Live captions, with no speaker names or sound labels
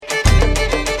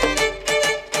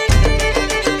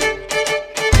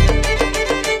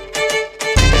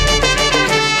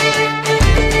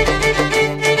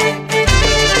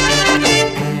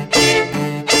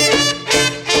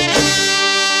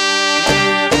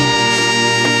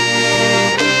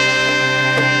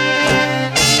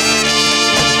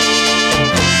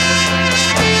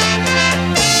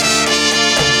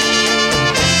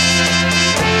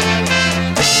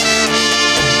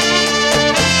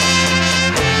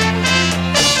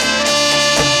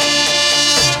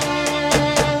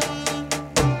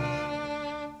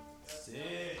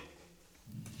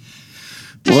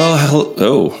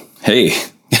Oh, hey,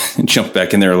 jumped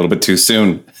back in there a little bit too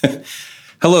soon.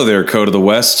 Hello there, Code of the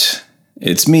West.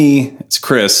 It's me. It's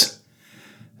Chris.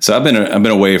 So I've been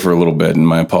away for a little bit, and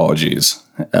my apologies.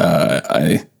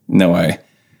 I know I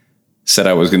said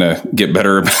I was going to get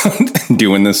better about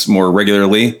doing this more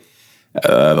regularly.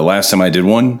 The last time I did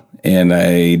one, and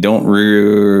I don't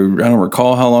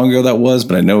recall how long ago that was,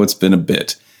 but I know it's been a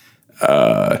bit.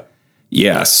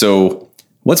 So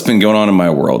what's been going on in my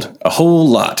world? A whole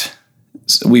lot.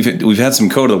 So we've had some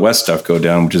Code of the West stuff go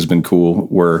down, which has been cool.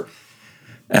 Where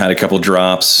I had a couple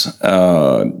drops.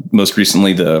 Most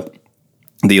recently, the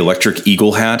Electric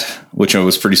Eagle hat, which I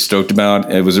was pretty stoked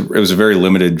about. It was a very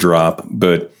limited drop,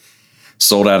 but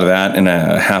sold out of that in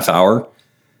a half hour,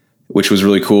 which was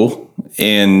really cool.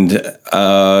 And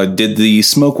did the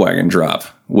Smoke Wagon drop,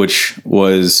 which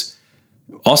was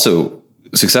also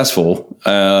successful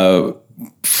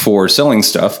for selling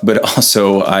stuff, but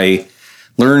also I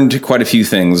learned quite a few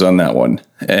things on that one.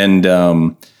 And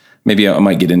maybe I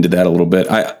might get into that a little bit.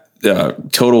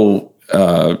 Total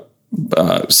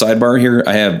sidebar here.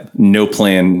 I have no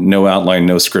plan, no outline,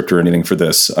 no script or anything for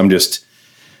this. I'm just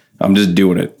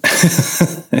doing it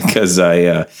because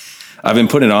I've been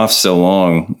putting it off so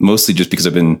long, mostly just because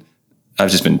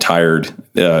I've just been tired,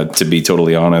 to be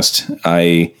totally honest.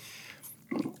 I,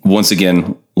 once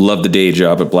again, love the day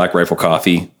job at Black Rifle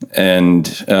Coffee. And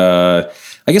I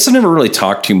guess I've never really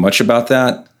talked too much about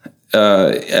that.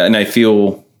 And I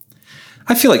feel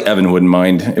like Evan wouldn't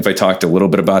mind if I talked a little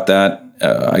bit about that.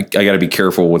 I got to be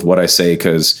careful with what I say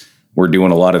because we're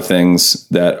doing a lot of things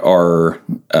that are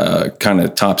kind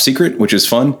of top secret, which is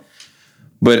fun.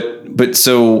 But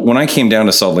so when I came down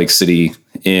to Salt Lake City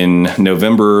in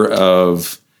November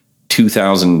of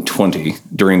 2020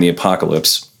 during the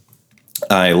apocalypse,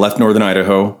 I left Northern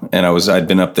Idaho and I'd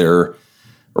been up there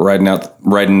riding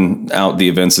out the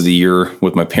events of the year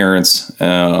with my parents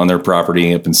on their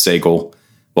property up in Sagal.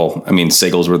 Well, I mean,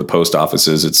 Sagal's where the post office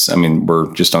is.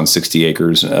 We're just on 60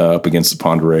 acres up against the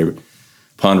Pend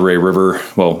Oreille River.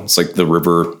 Well, it's like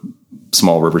the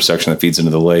small river section that feeds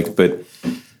into the lake. But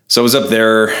so I was up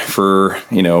there for,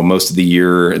 most of the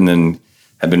year and then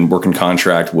had been working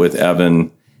contract with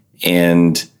Evan.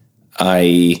 And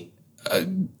I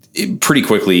pretty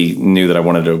quickly knew that I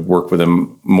wanted to work with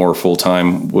him more full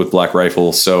time with Black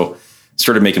Rifle. So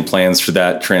started making plans for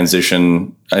that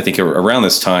transition, I think around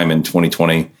this time in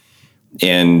 2020.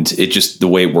 And it just, the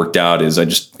way it worked out is I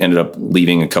just ended up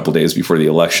leaving a couple days before the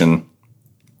election.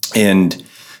 And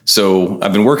so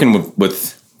I've been working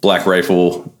with Black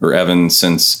Rifle or Evan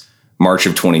since March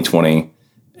of 2020.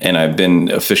 And I've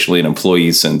been officially an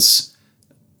employee since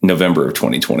November of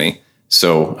 2020.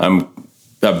 So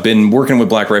I've been working with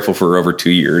Black Rifle for over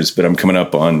 2 years, but I'm coming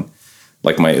up on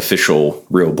like my official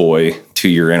real boy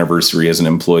 2-year anniversary as an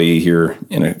employee here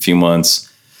in a few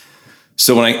months.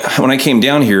 So when I came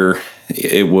down here,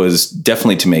 it was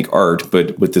definitely to make art,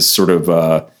 but with this sort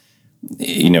of,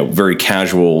 very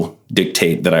casual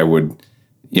dictate that I would,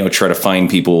 try to find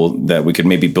people that we could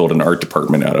maybe build an art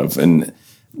department out of. And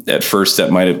at first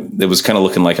it was kind of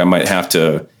looking like I might have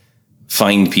to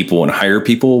find people and hire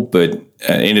people, but it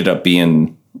ended up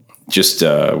being we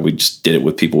just did it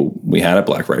with people we had at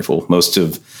Black Rifle, most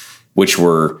of which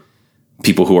were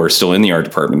people who are still in the art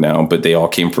department now, but they all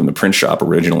came from the print shop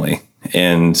originally.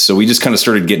 And so we just kind of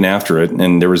started getting after it.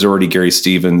 And there was already Gary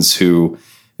Stevens, who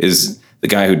is the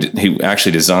guy who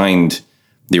actually designed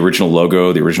the original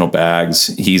logo, the original bags.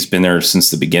 He's been there since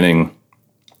the beginning.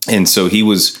 And so he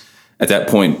was at that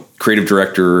point creative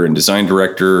director and design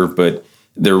director, but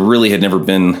there really had never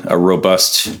been a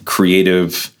robust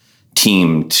creative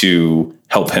team to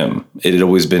help him. It had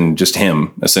always been just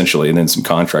him, essentially, and then some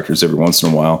contractors every once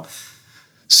in a while.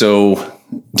 So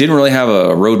didn't really have a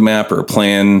roadmap or a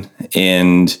plan,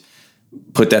 and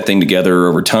put that thing together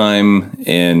over time.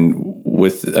 And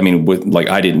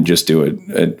I didn't just do it.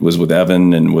 It was with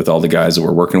Evan and with all the guys that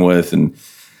we're working with. And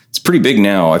it's pretty big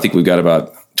now. I think we've got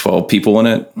about 12 people in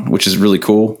it, which is really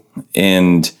cool.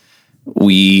 And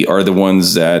we are the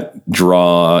ones that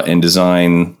draw and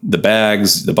design the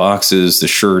bags, the boxes, the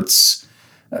shirts,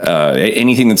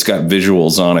 anything that's got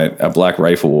visuals on it at Black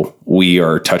Rifle, we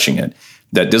are touching it.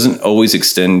 That doesn't always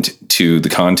extend to the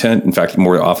content. In fact,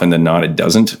 more often than not, it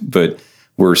doesn't. But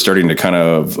we're starting to kind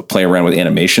of play around with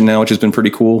animation now, which has been pretty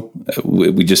cool. We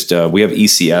have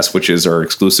ECS, which is our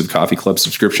exclusive coffee club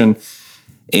subscription.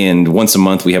 And once a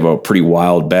month, we have a pretty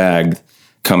wild bag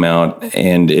come out,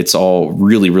 and it's all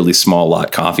really, really small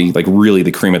lot coffee, like really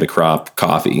the cream of the crop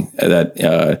coffee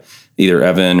that either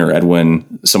Evan or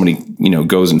Edwin, somebody,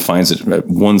 goes and finds it at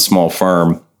one small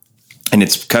farm. And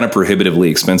it's kind of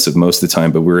prohibitively expensive most of the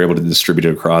time, but we were able to distribute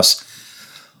it across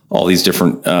all these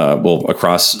different,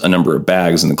 across a number of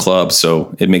bags in the club.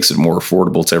 So it makes it more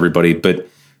affordable to everybody. But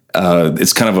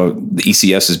it's kind of the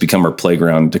ECS has become our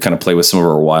playground to kind of play with some of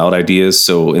our wild ideas.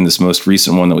 So in this most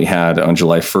recent one that we had on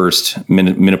July 1st,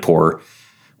 Minipore,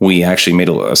 we actually made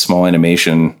a small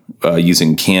animation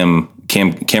using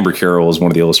Camber Carroll is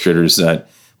one of the illustrators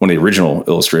one of the original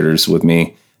illustrators with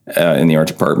me in the art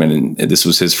department. And this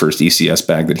was his first ECS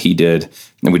bag that he did.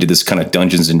 And we did this kind of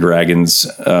Dungeons and Dragons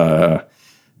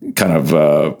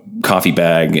coffee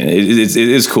bag. It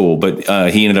is cool,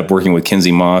 but he ended up working with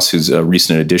Kinsey Moss, who's a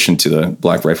recent addition to the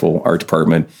Black Rifle art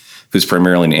department, who's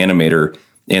primarily an animator.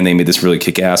 And they made this really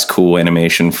kick-ass cool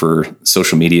animation for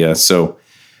social media. So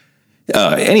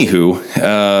so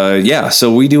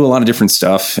we do a lot of different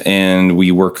stuff, and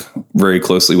we work very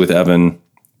closely with Evan,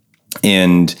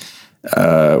 and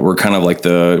we're kind of like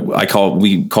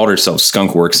we called ourselves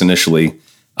Skunk Works initially.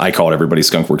 I called everybody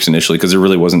Skunk Works initially because there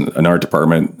really wasn't an art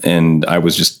department, and I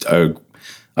was just a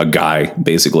guy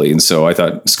basically. And so I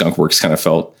thought Skunk Works kind of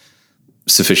felt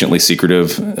sufficiently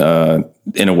secretive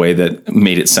in a way that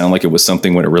made it sound like it was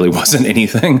something when it really wasn't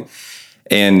anything.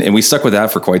 And we stuck with that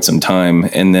for quite some time.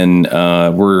 And then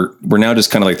we're now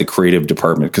just kind of like the creative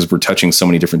department because we're touching so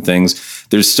many different things.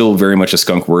 There's still very much a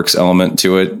Skunk Works element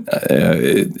to it.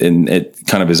 And it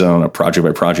kind of is on a project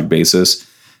by project basis.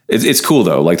 It's cool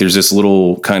though. Like there's this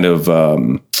little kind of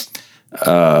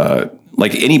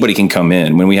like anybody can come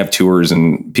in when we have tours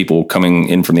and people coming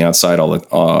in from the outside like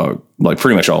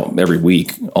pretty much every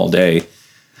week, all day.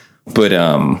 But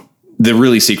the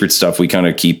really secret stuff we kind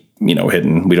of keep,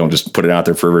 hidden. We don't just put it out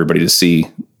there for everybody to see,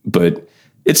 but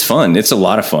it's fun. It's a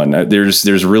lot of fun. There's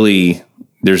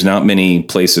not many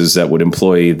places that would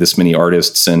employ this many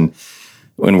artists, and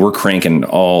when we're cranking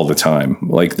all the time,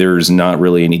 like there's not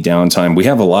really any downtime. We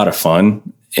have a lot of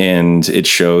fun, and it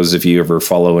shows if you ever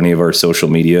follow any of our social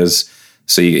medias.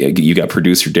 So you got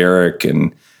producer Derek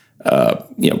and,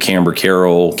 Camber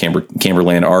Carroll,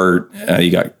 Camberland Art.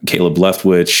 You got Caleb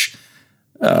Leftwich.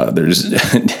 There's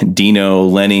Dino,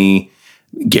 Lenny,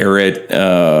 Garrett.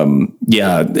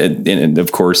 And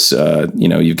of course,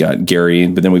 you've got Gary,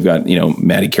 but then we've got,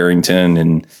 Maddie Carrington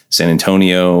and San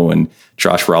Antonio and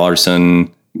Josh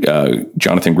Rollerson,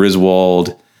 Jonathan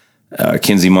Griswold,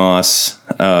 Kinsey Moss,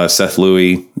 Seth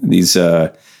Louie. These,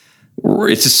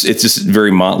 it's just very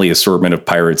motley assortment of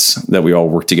pirates that we all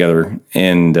work together.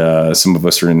 And, some of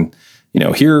us are in,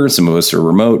 here, some of us are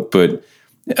remote, but,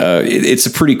 it's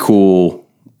a pretty cool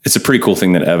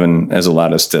thing that Evan has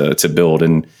allowed us to build.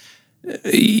 And,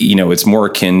 it's more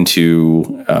akin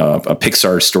to a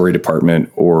Pixar story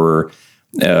department or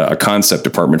a concept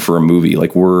department for a movie.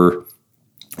 Like we're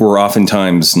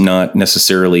oftentimes not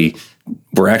necessarily,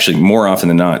 we're actually more often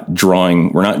than not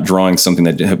we're not drawing something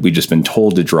that we've just been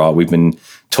told to draw. We've been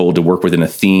told to work within a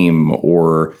theme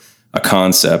or a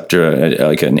concept or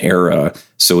like an era.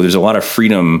 So there's a lot of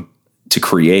freedom to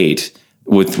create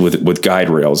with guide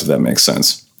rails, if that makes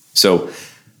sense. So,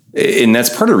 and that's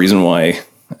part of the reason why,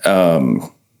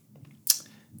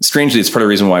 strangely, it's part of the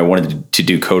reason why I wanted to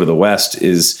do Code of the West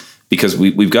is because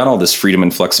we've got all this freedom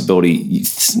and flexibility.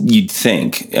 You'd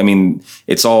think, I mean,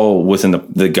 it's all within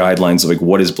the guidelines of like,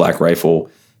 what is Black Rifle?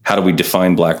 How do we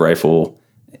define Black Rifle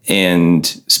and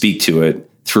speak to it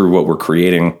through what we're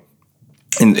creating?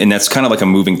 And that's kind of like a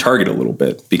moving target a little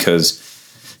bit because,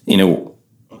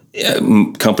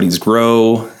 companies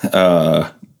grow,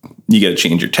 you got to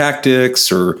change your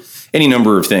tactics or any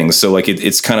number of things. So like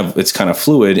it's kind of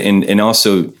fluid. And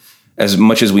also as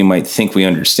much as we might think we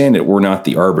understand it, we're not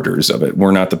the arbiters of it.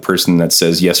 We're not the person that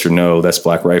says yes or no, that's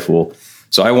Black Rifle.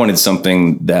 So I wanted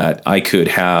something that I could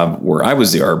have where I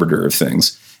was the arbiter of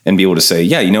things and be able to say,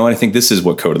 yeah, I think this is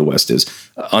what Code of the West is.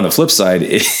 On the flip side,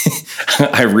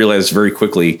 I realized very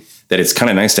quickly that it's kind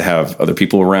of nice to have other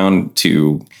people around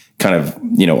to kind of,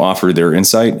 offer their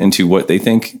insight into what they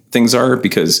think things are,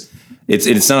 because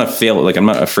it's not a fail. Like I'm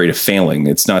not afraid of failing.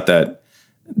 It's not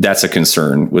that's a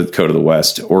concern with Code of the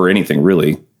West or anything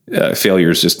really.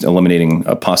 Failure is just eliminating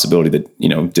a possibility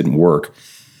that, didn't work.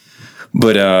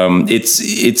 But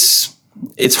it's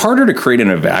harder to create in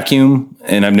a vacuum.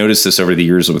 And I've noticed this over the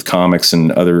years with comics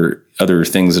and other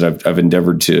things that I've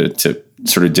endeavored to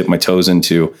sort of dip my toes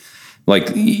into.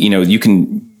 Like, you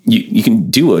can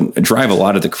drive a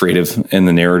lot of the creative and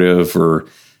the narrative or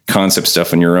concept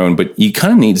stuff on your own, but you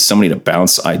kind of need somebody to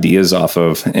bounce ideas off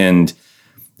of. And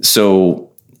so,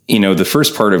 the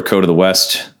first part of Code of the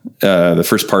West, the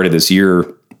first part of this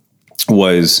year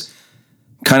was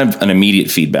kind of an immediate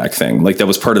feedback thing. Like that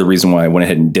was part of the reason why I went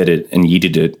ahead and did it and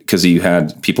yeeted it, because I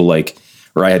had people like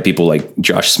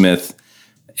Josh Smith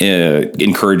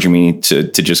encouraging me to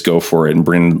just go for it. And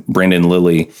Brandon,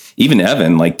 Lilly, even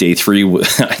Evan, like day 3,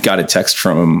 I got a text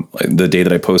from him the day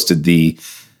that I posted the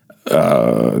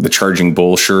Charging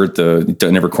Bull shirt, the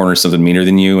Don't Never Corner Something Meaner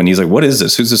Than You. And he's like, what is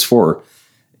this? Who's this for?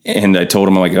 And I told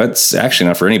him, I'm like, that's actually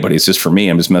not for anybody. It's just for me.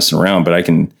 I'm just messing around, but I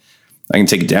can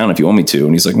take it down if you want me to.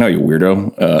 And he's like, no, you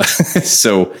weirdo.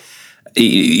 So,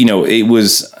 it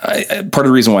was part of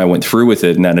the reason why I went through with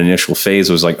it in that initial phase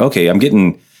was like, okay, I'm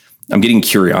getting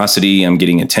curiosity, I'm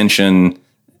getting attention,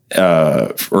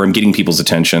 or I'm getting people's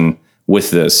attention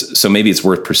with this. So maybe it's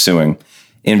worth pursuing.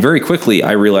 And very quickly,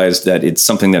 I realized that it's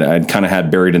something that I'd kind of had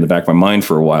buried in the back of my mind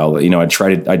for a while. I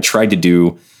tried to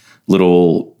do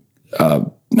little,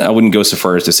 I wouldn't go so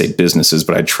far as to say businesses,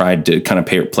 but I tried to kind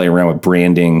of play around with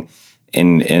branding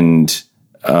and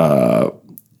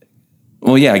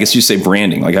well, yeah, I guess you say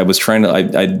branding. Like I was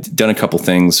I'd done a couple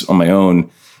things on my own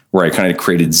where I kind of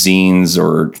created zines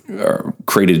or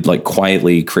created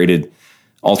created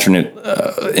alternate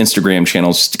Instagram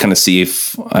channels to kind of see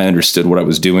if I understood what I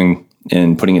was doing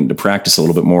and putting it into practice a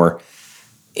little bit more.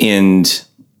 And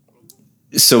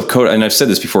so and I've said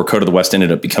this before, Code of the West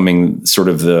ended up becoming sort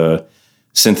of the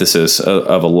synthesis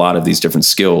of a lot of these different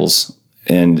skills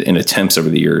and attempts over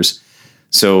the years.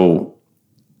 So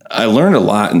I learned a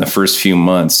lot in the first few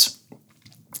months,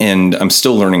 and I'm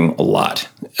still learning a lot.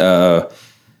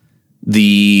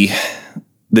 The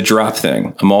drop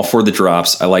thing, I'm all for the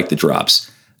drops. I like the drops.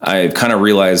 I kind of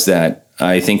realized that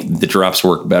I think the drops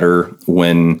work better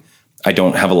when I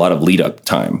don't have a lot of lead up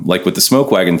time. Like with the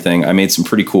Smoke Wagon thing, I made some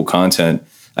pretty cool content.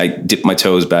 I dipped my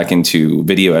toes back into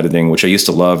video editing, which I used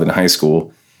to love in high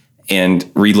school, and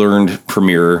relearned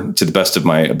Premiere to the best of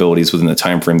my abilities within the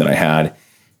time frame that I had.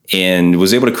 And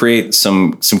was able to create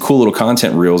some cool little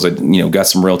content reels. I got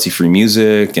some royalty-free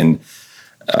music and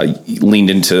leaned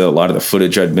into a lot of the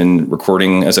footage I'd been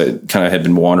recording as I kind of had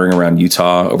been wandering around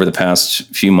Utah over the past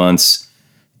few months.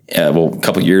 A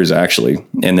couple of years actually.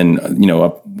 And then, I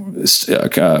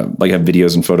have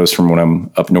videos and photos from when I'm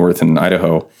up north in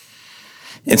Idaho.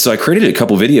 And so I created a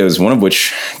couple videos, one of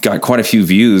which got quite a few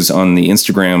views on the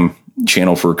Instagram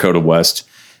channel for Code of West.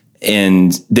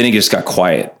 And then it just got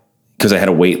quiet, because I had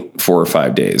to wait 4 or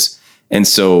 5 days. And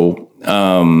so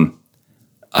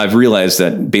I've realized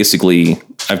that basically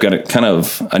I've got to kind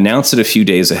of announce it a few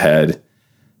days ahead,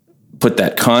 put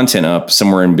that content up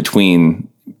somewhere in between,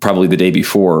 probably the day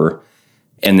before,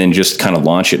 and then just kind of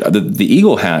launch it. The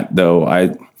Eagle Hat, though,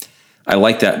 I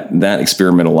like that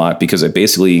experiment a lot, because I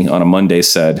basically on a Monday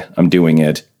said I'm doing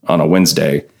it on a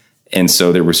Wednesday. And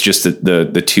so there was just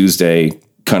the Tuesday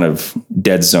kind of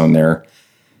dead zone there.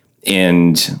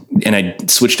 And I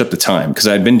switched up the time, because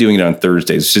I'd been doing it on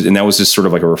Thursdays, and that was just sort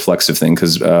of like a reflexive thing.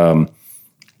 Because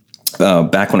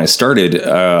back when I started,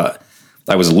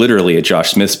 I was literally at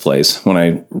Josh Smith's place when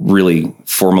I really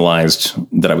formalized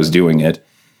that I was doing it.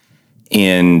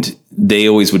 And they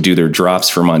always would do their drops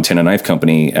for Montana Knife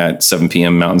Company at 7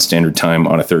 p.m. Mountain Standard Time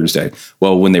on a Thursday.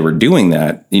 Well, when they were doing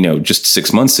that, just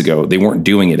 6 months ago, they weren't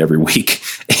doing it every week,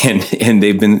 and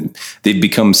they've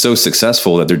become so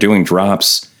successful that they're doing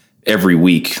drops every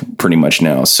week pretty much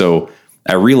now. So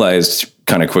I realized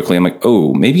kind of quickly, I'm like,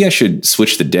 oh, maybe I should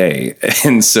switch the day.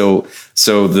 And so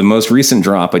the most recent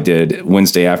drop I did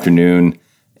Wednesday afternoon,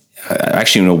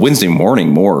 actually Wednesday morning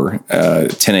more,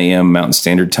 10 a.m. Mountain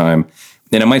Standard Time.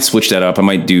 And I might switch that up. I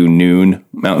might do noon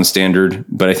Mountain Standard,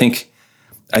 but I think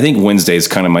Wednesday is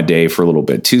kind of my day for a little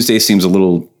bit. Tuesday seems a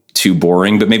little too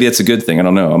boring, but maybe that's a good thing. I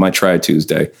don't know. I might try a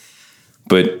Tuesday,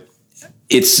 but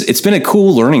it's been a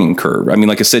cool learning curve. I mean,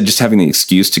 like I said, just having the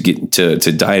excuse to get to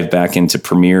dive back into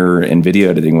Premiere and video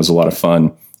editing was a lot of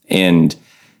fun. And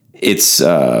it's,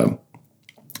 I'm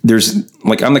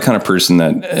the kind of person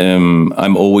that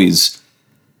I'm always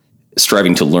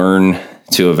striving to learn,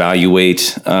 to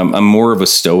evaluate. I'm more of a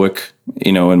stoic,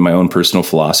 in my own personal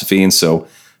philosophy. And so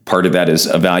part of that is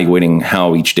evaluating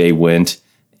how each day went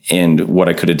and what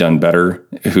I could have done better,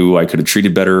 who I could have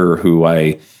treated better, or who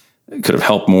I could have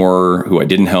helped more, who I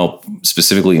didn't help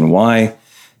specifically, and why.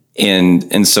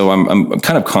 And so I'm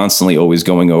kind of constantly always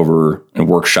going over and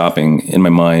workshopping in my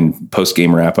mind,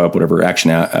 post-game wrap-up, whatever,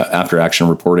 after action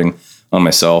reporting on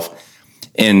myself.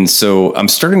 And so I'm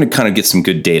starting to kind of get some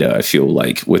good data, I feel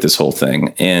like, with this whole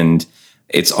thing. And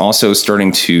it's also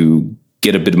starting to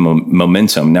get a bit of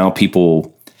momentum. Now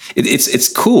people, it's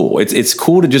cool. It's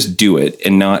cool to just do it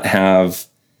and not have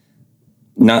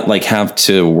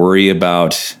to worry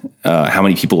about how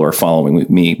many people are following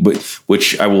me, but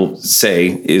which I will say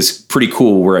is pretty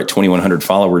cool. We're at 2,100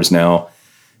 followers now.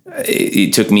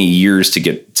 It took me years to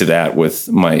get to that with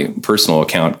my personal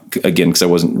account, again, because I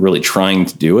wasn't really trying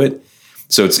to do it.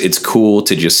 So it's cool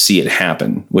to just see it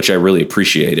happen, which I really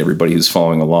appreciate everybody who's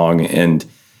following along. And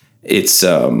it's,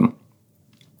 I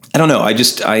don't know. I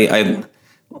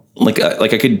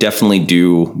could definitely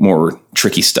do more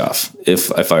tricky stuff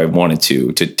if I wanted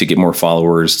to get more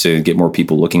followers, to get more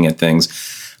people looking at things.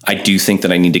 I do think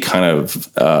that I need to kind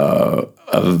of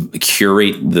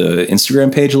curate the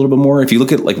Instagram page a little bit more. If you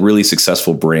look at like really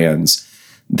successful brands,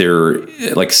 they're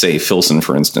like, say, Filson,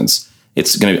 for instance,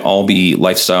 it's going to all be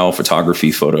lifestyle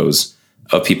photography photos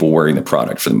of people wearing the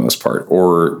product for the most part,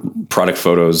 or product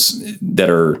photos that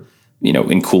are,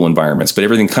 in cool environments, but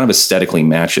everything kind of aesthetically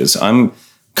matches. I'm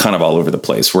kind of all over the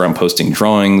place where I'm posting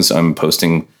drawings. I'm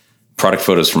posting product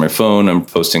photos from my phone. I'm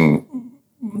posting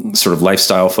sort of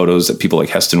lifestyle photos that people like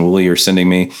Heston Woolley are sending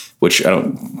me, which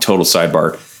total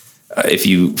sidebar. If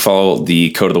you follow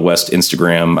the Code of the West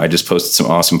Instagram, I just posted some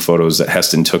awesome photos that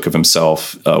Heston took of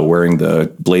himself wearing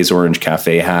the Blaze Orange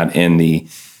Cafe hat and the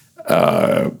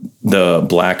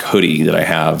black hoodie that I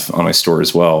have on my store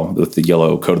as well, with the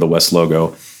yellow Code of the West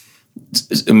logo.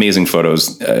 Amazing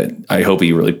photos. I hope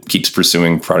he really keeps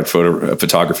pursuing product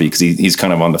photography, because he's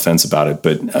kind of on the fence about it.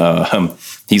 But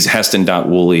he's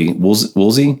Heston.Woolley.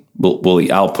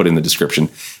 Woolley. I'll put in the description.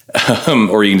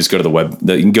 Or you can just go to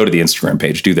you can go to the Instagram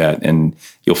page, do that, and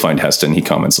you'll find Heston. He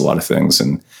comments a lot of things.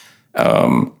 And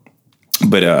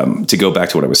but to go back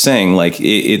to what I was saying, like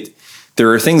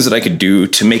there are things that I could do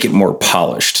to make it more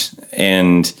polished,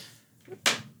 and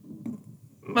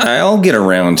I'll get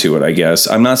around to it, I guess.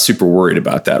 I'm not super worried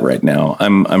about that right now.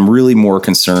 I'm really more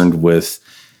concerned with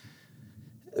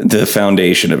the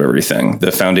foundation of everything,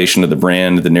 the foundation of the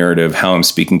brand, the narrative, how I'm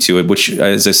speaking to it, which,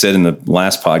 as I said in the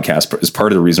last podcast, is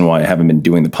part of the reason why I haven't been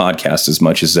doing the podcast as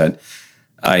much, is that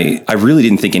I really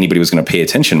didn't think anybody was going to pay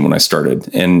attention when I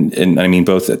started. And I mean,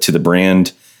 both to the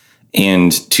brand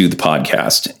and to the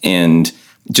podcast. And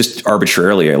just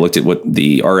arbitrarily, I looked at what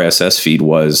the RSS feed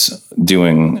was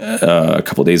doing a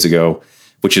couple of days ago,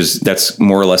 that's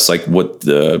more or less like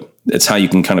it's how you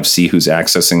can kind of see who's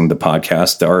accessing the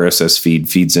podcast. The RSS feed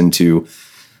feeds into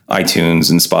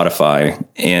iTunes and Spotify,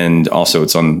 and also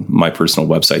it's on my personal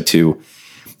website too.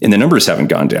 And the numbers haven't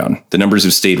gone down. The numbers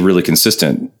have stayed really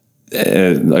consistent.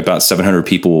 About 700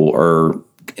 people are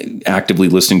actively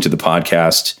listening to the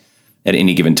podcast at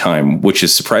any given time, which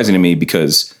is surprising to me,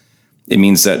 because it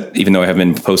means that even though I have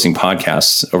been posting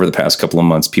podcasts over the past couple of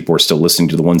months, people are still listening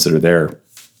to the ones that are there.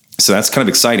 So that's kind of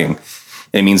exciting.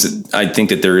 It means that I think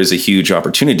that there is a huge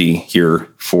opportunity here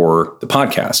for the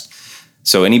podcast.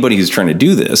 So anybody who's trying to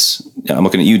do this, I'm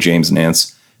looking at you, James and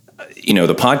Nance,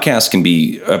 the podcast can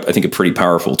be, I think, a pretty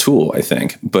powerful tool, I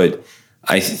think. But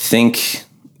I think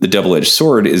the double-edged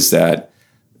sword is that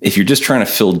if you're just trying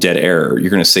to fill dead air, you're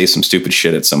going to say some stupid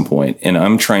shit at some point. And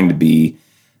I'm trying to be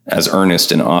as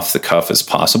earnest and off the cuff as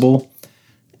possible.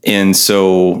 And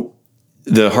so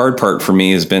the hard part for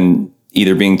me has been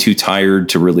either being too tired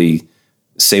to really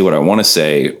say what I want to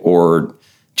say, or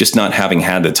just not having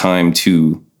had the time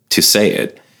to say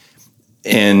it.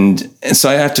 And so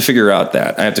I have to figure out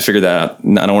that. I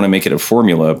don't want to make it a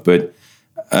formula,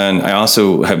 and I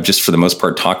also have, just for the most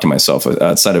part, talked to myself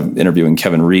outside of interviewing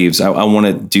Kevin Reeves. I want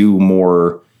to do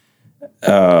more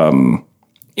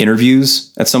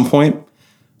interviews at some point.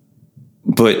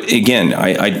 But again,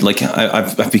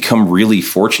 I've become really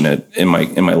fortunate in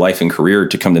my life and career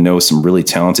to come to know some really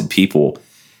talented people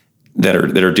that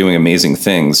are doing amazing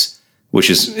things, which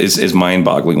is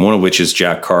mind-boggling. One of which is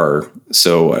Jack Carr.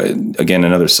 So again,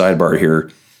 another sidebar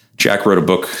here. Jack wrote a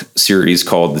book series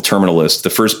called The Terminalist. The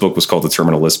first book was called The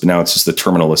Terminalist, but now it's just The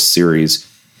Terminalist series.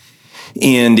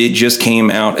 And it just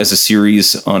came out as a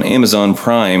series on Amazon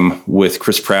Prime with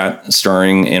Chris Pratt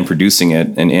starring and producing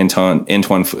it, and Antoine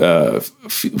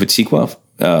Fuqua.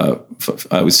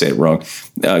 I always say it wrong.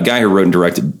 A guy who wrote and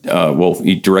directed.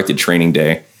 He directed Training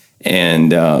Day,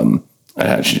 and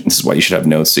this is why you should have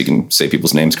notes so you can say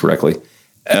people's names correctly.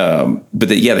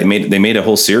 They made a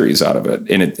whole series out of it,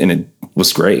 and it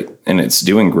was great, and it's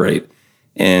doing great,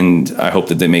 and I hope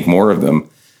that they make more of them.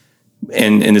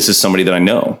 And this is somebody that I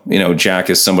know.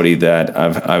 Jack is somebody that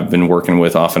I've been working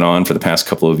with off and on for the past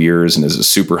couple of years, and is a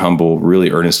super humble, really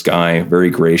earnest guy,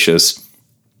 very gracious.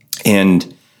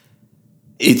 And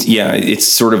it's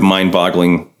sort of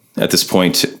mind-boggling at this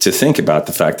point to think about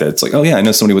the fact that it's like, oh yeah, I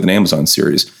know somebody with an Amazon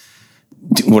series.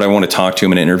 Would I want to talk to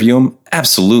him and interview him?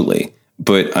 Absolutely.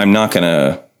 But I'm not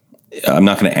gonna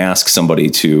ask somebody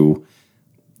to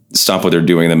stop what they're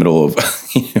doing in the middle of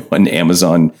an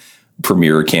Amazon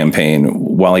premiere campaign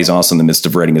while he's also in the midst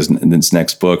of writing his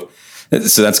next book.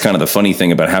 So that's kind of the funny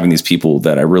thing about having these people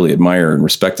that I really admire and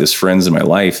respect as friends in my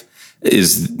life.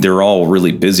 they're all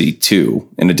really busy too,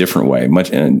 in a different way.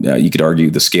 And you could argue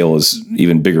the scale is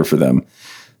even bigger for them.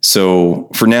 So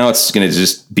for now, it's going to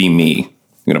just be me.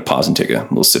 I'm going to pause and take a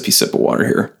little sippy sip of water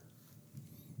here.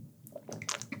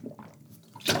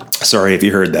 Sorry if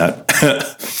you heard that.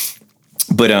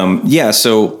 But yeah,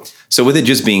 so with it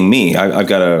just being me, I've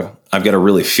got to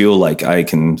really feel like I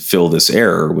can fill this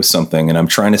air with something, and I'm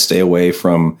trying to stay away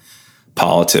from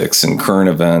politics and current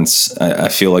events. I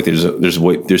feel like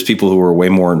there's people who are way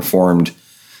more informed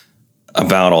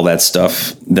about all that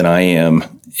stuff than I am.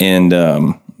 And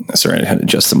sorry, I had to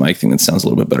adjust the mic thing. That sounds a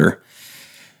little bit better.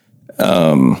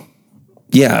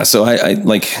 Yeah, so I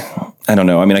don't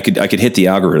know. I mean, I could hit the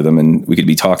algorithm and we could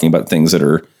be talking about things that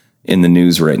are in the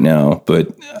news right now, but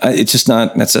it's just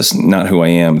not, that's just not who I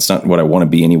am. It's not what I want to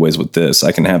be anyways with this.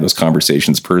 I can have those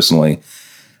conversations personally.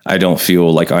 I don't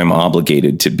feel like I'm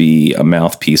obligated to be a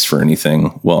mouthpiece for anything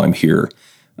while I'm here.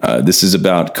 This is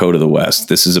about Code of the West.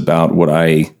 This is about what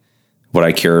I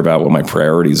care about, what my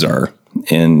priorities are.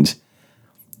 And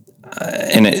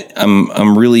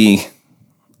I'm really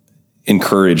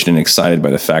encouraged and excited by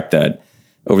the fact that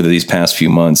over these past few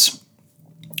months,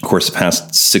 of course, the past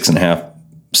 6.5,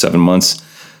 7 months,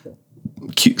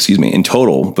 in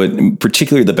total, but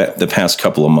particularly the past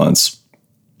couple of months,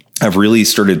 I've really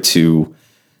started to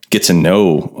get to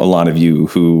know a lot of you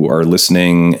who are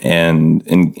listening and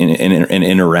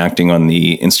interacting on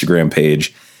the Instagram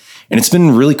page. And it's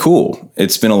been really cool.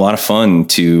 It's been a lot of fun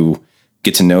to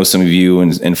get to know some of you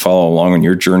and follow along on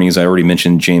your journeys. I already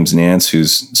mentioned James Nance,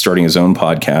 who's starting his own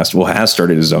podcast. Well, has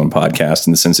started his own podcast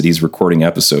in the sense that he's recording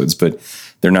episodes, but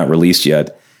they're not released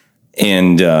yet.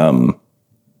 And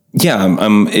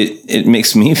it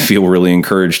makes me feel really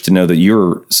encouraged to know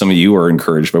that some of you are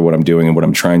encouraged by what I'm doing and what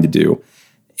I'm trying to do.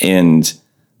 And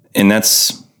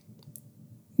that's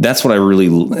what I really,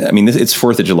 I mean, it's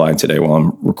 4th of July today while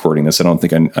I'm recording this. I don't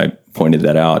think I pointed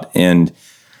that out. And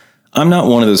I'm not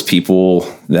one of those people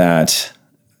that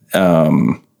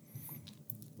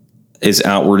is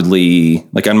outwardly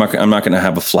like, I'm not going to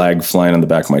have a flag flying on the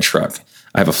back of my truck.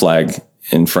 I have a flag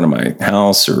in front of my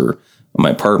house or my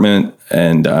apartment.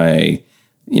 And I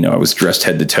was dressed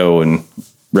head to toe in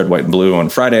red, white, and blue on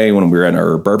Friday when we were at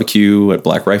our barbecue at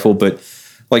Black Rifle. But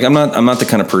like, I'm not the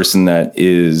kind of person that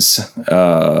is,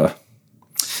 I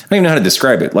don't even know how to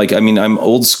describe it. Like, I mean, I'm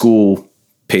old school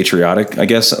patriotic, I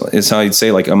guess is how I'd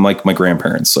say. Like, I'm like my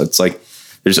grandparents. So it's like,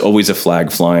 there's always a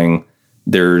flag flying.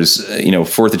 There's,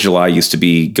 4th of July used to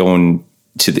be going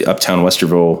to the uptown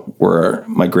Westerville where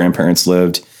my grandparents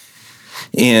lived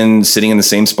and sitting in the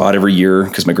same spot every year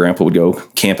because my grandpa would go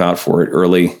camp out for it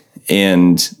early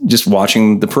and just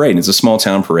watching the parade. It's a small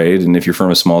town parade. And if you're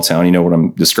from a small town, you know what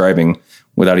I'm describing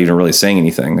without even really saying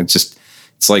anything. It's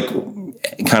like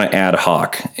kind of ad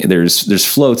hoc. There's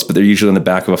floats, but they're usually on the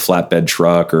back of a flatbed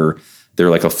truck, or they're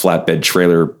like a flatbed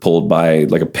trailer pulled by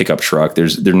like a pickup truck.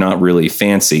 They're not really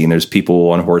fancy, and there's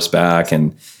people on horseback,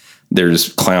 and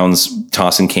there's clowns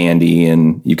tossing candy,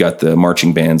 and you got the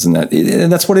marching bands, and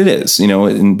that's what it is,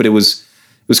 but it was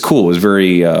cool. It was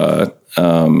very, I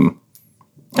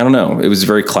don't know. It was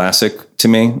very classic to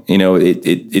me.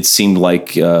 It seemed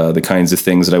like the kinds of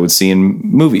things that I would see in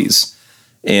movies.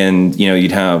 And,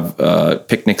 you'd have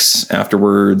picnics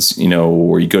afterwards,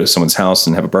 or you go to someone's house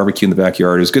and have a barbecue in the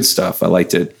backyard. It was good stuff. I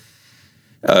liked it.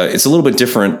 It's a little bit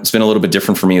different. It's been a little bit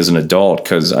different for me as an adult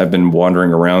because I've been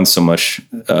wandering around so much,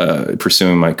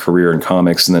 pursuing my career in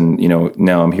comics. And then,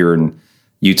 now I'm here in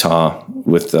Utah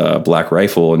with Black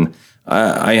Rifle, and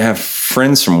I have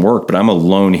friends from work, but I'm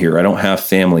alone here. I don't have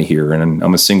family here, and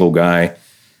I'm a single guy.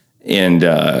 And,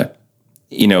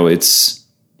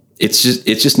 it's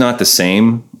just not the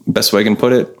same, best way I can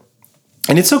put it.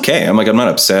 And it's okay. I'm not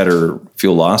upset or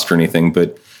feel lost or anything,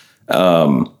 but,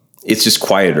 it's just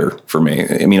quieter for me.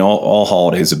 I mean, all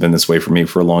holidays have been this way for me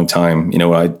for a long time.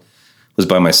 I was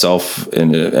by myself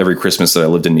and every Christmas that I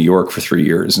lived in New York for 3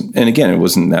 years. And again, it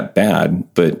wasn't that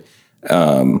bad, but,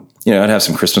 I'd have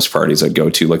some Christmas parties I'd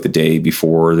go to like the day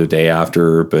before, the day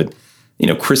after, but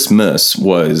Christmas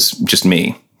was just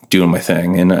me doing my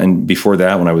thing. And before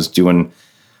that, when I was doing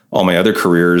all my other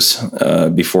careers,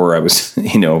 before I was,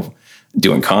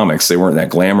 doing comics, they weren't that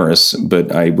glamorous,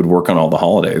 but I would work on all the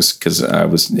holidays because I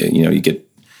was, you get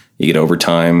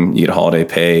overtime, you get holiday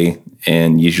pay,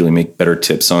 and usually make better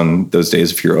tips on those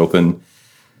days if you're open.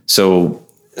 So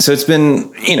it's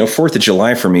been, 4th of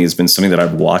July for me has been something that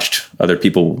I've watched other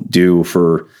people do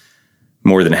for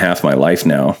more than half my life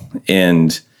now.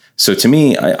 And so to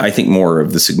me, I think more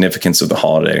of the significance of the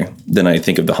holiday than I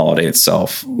think of the holiday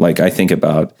itself. Like, I think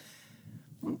about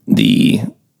the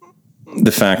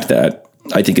fact that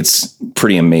I think it's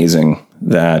pretty amazing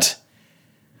that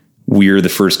we're the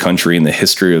first country in the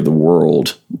history of the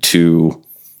world to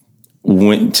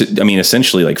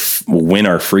essentially like win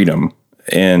our freedom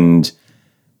and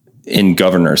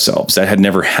govern ourselves. That had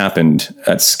never happened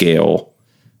at scale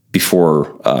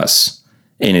before us.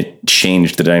 And it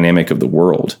changed the dynamic of the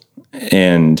world.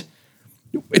 And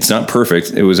it's not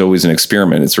perfect. It was always an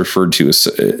experiment. It's referred to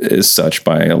as such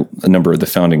by a number of the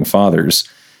founding fathers.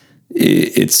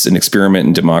 It's an experiment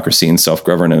in democracy and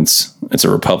self-governance. It's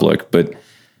a republic, but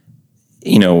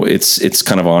it's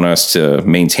kind of on us to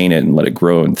maintain it and let it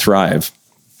grow and thrive.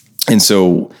 And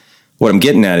so what I'm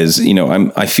getting at is,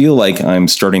 I feel like I'm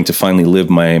starting to finally live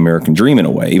my American dream in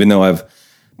a way, even though I've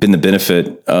been the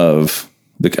benefit of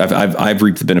I've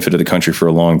reaped the benefit of the country for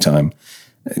a long time.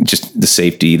 Just the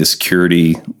safety, the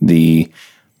security,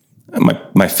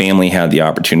 my family had the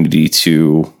opportunity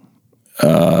to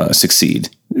succeed,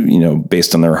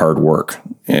 based on their hard work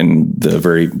and the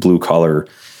very blue collar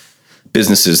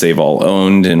businesses they've all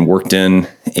owned and worked in.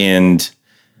 And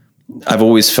I've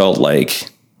always felt like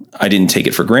I didn't take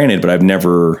it for granted, but I've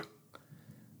never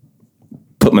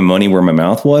put my money where my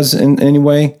mouth was in any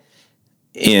way.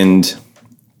 And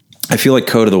I feel like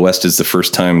Code of the West is the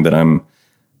first time that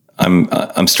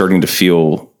I'm starting to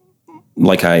feel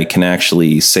like I can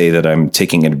actually say that I'm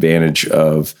taking advantage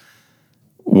of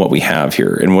what we have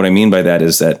here. And what I mean by that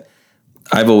is that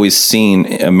I've always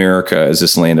seen America as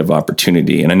this land of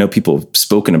opportunity. And I know people have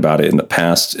spoken about it in the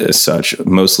past as such,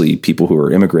 mostly people who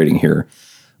are immigrating here.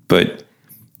 But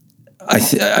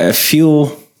I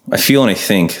feel and I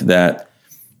think that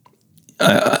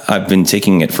I've been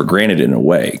taking it for granted in a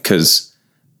way because,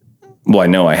 I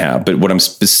know I have, but what I'm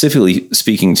specifically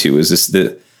speaking to is this,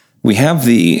 that we have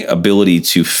the ability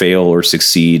to fail or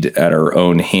succeed at our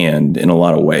own hand in a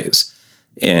lot of ways.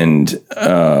 And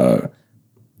I'm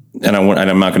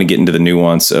not going to get into the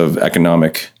nuance of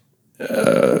economic,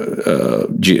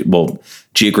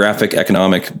 geographic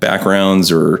economic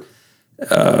backgrounds or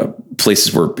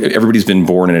places where everybody's been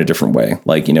born in a different way.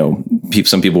 Like,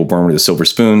 some people were born with a silver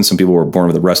spoon, some people were born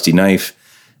with a rusty knife.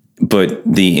 But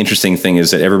the interesting thing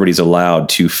is that everybody's allowed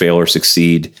to fail or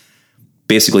succeed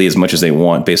basically as much as they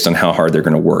want based on how hard they're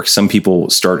going to work. Some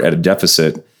people start at a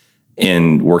deficit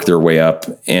and work their way up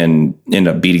and end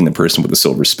up beating the person with a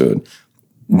silver spoon.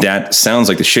 That sounds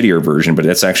like the shittier version, but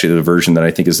that's actually the version that I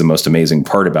think is the most amazing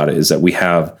part about it, is that we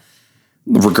have,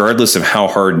 regardless of how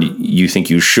hard you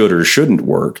think you should or shouldn't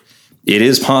work, it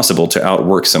is possible to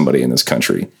outwork somebody in this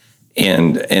country.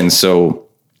 And so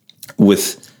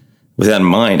with that in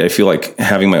mind, I feel like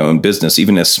having my own business,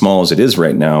 even as small as it is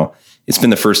right now, it's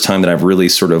been the first time that I've really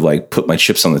sort of like put my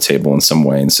chips on the table in some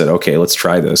way and said, okay, let's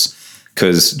try this.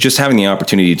 Because just having the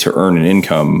opportunity to earn an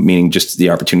income, meaning just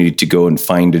the opportunity to go and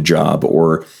find a job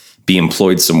or be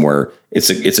employed somewhere, it's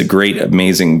a great,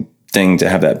 amazing thing to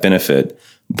have that benefit.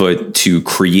 But to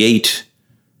create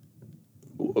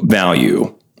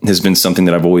value has been something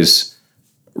that I've always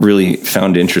really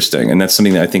found interesting. And that's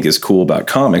something that I think is cool about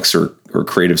comics or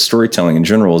creative storytelling in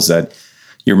general, is that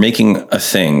you're making a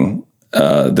thing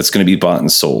that's going to be bought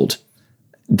and sold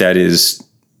that is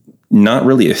not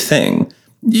really a thing.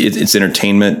 It's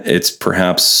entertainment. It's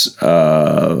perhaps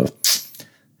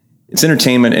it's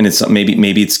entertainment, and it's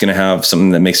maybe it's going to have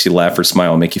something that makes you laugh or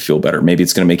smile, make you feel better. Maybe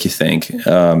it's going to make you think.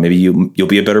 Maybe you'll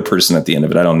be a better person at the end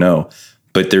of it. I don't know,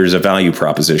 but there's a value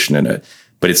proposition in it.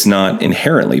 But it's not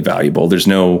inherently valuable. There's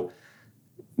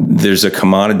a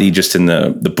commodity just in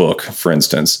the book, for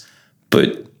instance.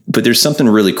 But there's something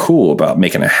really cool about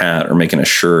making a hat or making a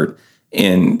shirt,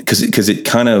 and because it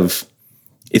kind of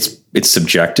it's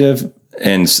subjective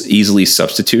and easily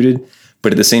substituted,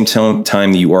 but at the same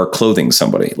time you are clothing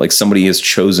somebody. Like somebody has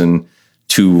chosen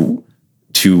to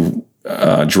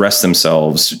dress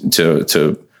themselves,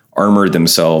 to armor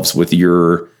themselves with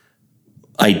your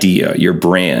idea, your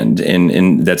brand,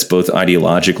 and that's both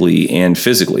ideologically and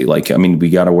physically. Like, I mean, we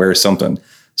got to wear something.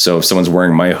 So if someone's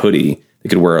wearing my hoodie, they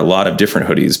could wear a lot of different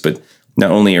hoodies, but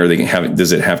not only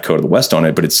does it have Code of the West on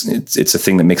it, but it's a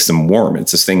thing that makes them warm.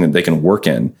 It's this thing that they can work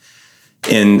in.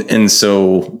 And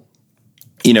so,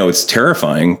 it's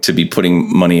terrifying to be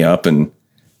putting money up and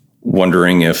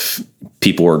wondering if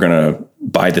people are going to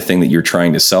buy the thing that you're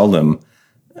trying to sell them.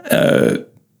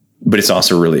 But it's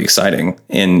also really exciting.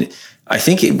 And I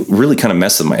think it really kind of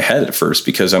messed with my head at first,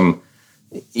 because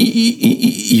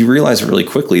you realize really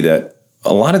quickly that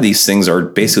a lot of these things are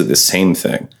basically the same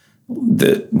thing.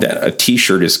 That a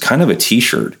t-shirt is kind of a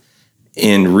t-shirt.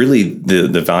 And really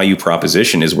the value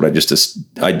proposition is what I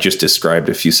just described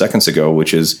a few seconds ago,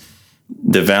 which is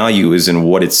the value is in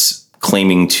what it's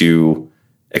claiming to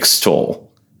extol.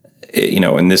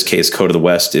 In this case, Code of the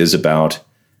West is about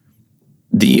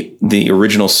the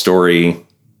original story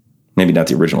maybe not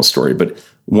the original story, but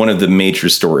one of the major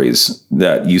stories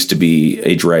that used to be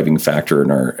a driving factor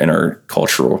in our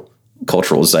cultural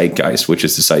zeitgeist, which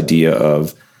is this idea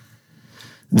of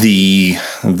the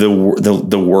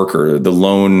worker, the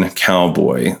lone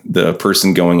cowboy, the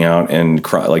person going out and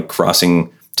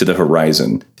crossing to the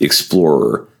horizon, the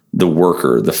explorer, the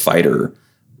worker, the fighter,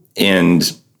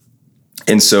 and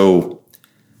so,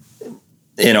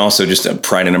 and also just a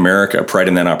pride in America, pride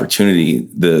in that opportunity,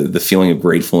 the feeling of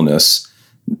gratefulness,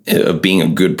 of being a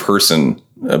good person,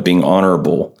 of being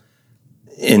honorable.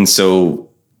 And so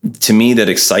to me, that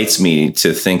excites me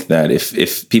to think that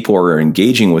if people are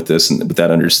engaging with this and with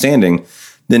that understanding,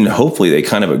 then hopefully they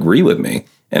kind of agree with me.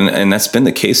 And that's been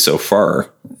the case so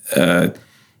far.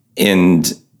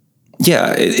 And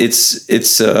yeah,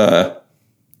 it's a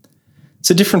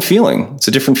different feeling. It's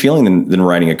a different feeling than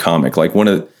writing a comic. Like when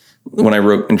I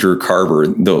wrote and drew Carver,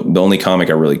 the only comic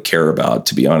I really care about,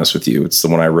 to be honest with you, it's the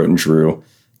one I wrote and drew,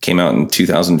 came out in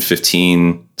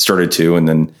 2015, started to, and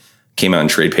then came out in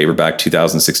trade paperback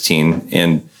 2016.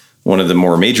 And one of the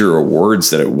more major awards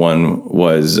that it won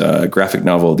was Graphic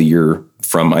Novel of the Year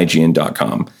from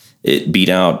IGN.com. It beat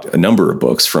out a number of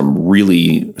books from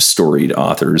really storied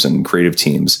authors and creative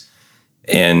teams.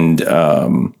 And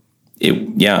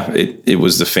it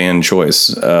was the fan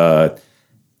choice,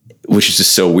 which is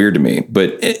just so weird to me.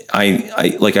 But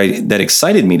that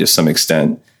excited me to some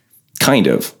extent, kind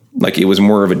of. Like it was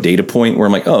more of a data point where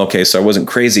I'm like, oh, okay, so I wasn't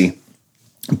crazy.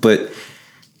 But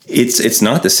it's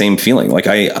not the same feeling. Like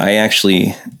I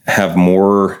actually have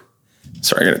more.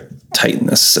 Sorry, I gotta tighten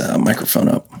this microphone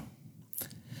up.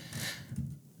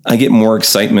 I get more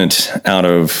excitement out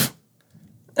of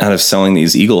selling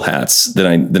these eagle hats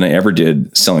than I ever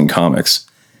did selling comics.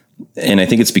 And I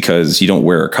think it's because you don't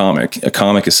wear a comic. A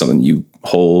comic is something you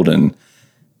hold and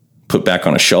put back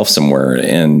on a shelf somewhere,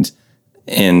 and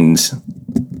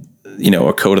you know,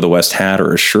 a Code of the West hat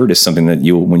or a shirt is something that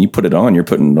when you put it on, you're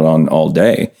putting it on all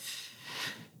day.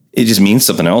 It just means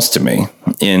something else to me,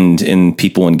 and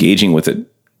people engaging with it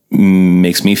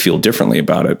makes me feel differently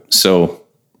about it. So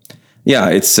yeah,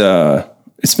 it's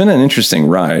been an interesting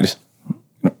ride.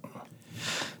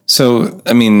 So,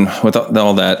 I mean, with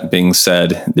all that being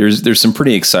said, there's some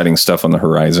pretty exciting stuff on the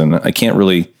horizon. I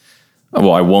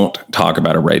won't talk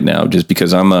about it right now just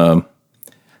because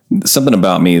something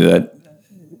about me that,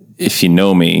 if you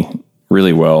know me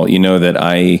really well, you know that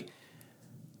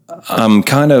I'm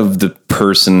kind of the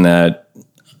person that,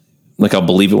 like, I'll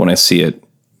believe it when I see it.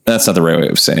 That's not the right way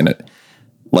of saying it.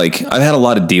 Like, I've had a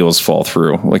lot of deals fall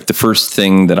through. Like, the first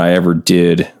thing that I ever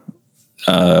did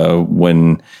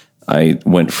when I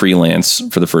went freelance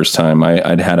for the first time,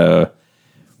 I'd had an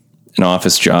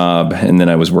office job, and then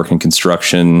I was working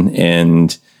construction.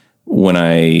 And when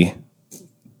I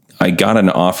got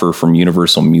an offer from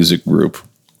Universal Music Group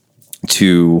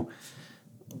to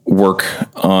work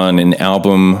on an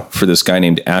album for this guy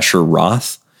named Asher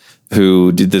Roth,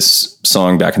 who did this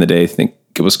song back in the day. I think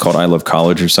it was called I Love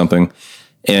College or something.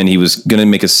 And he was going to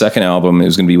make a second album. It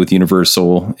was going to be with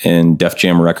Universal and Def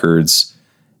Jam Records.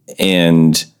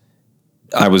 And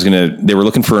they were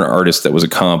looking for an artist that was a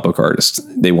comic book artist.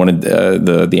 They wanted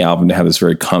the album to have this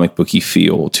very comic booky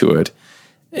feel to it.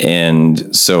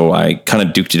 And so I kind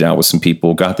of duked it out with some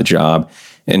people, got the job.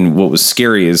 And what was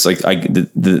scary is, like,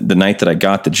 the night that I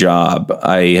got the job,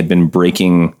 I had been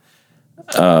breaking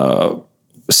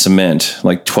cement,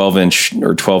 like 12-inch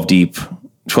or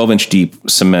 12-inch deep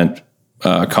cement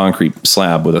concrete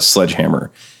slab with a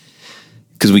sledgehammer,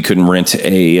 because we couldn't rent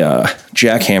a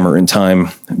jackhammer in time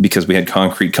because we had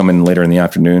concrete come in later in the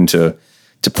afternoon to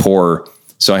pour.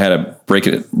 So I had to break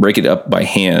it up by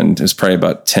hand. It's probably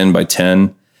about 10 by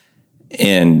 10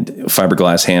 and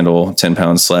fiberglass handle,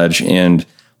 10-pound sledge. And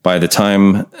by the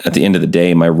time at the end of the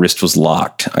day, my wrist was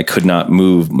locked. I could not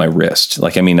move my wrist.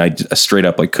 Like, I mean, I straight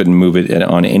up, like, couldn't move it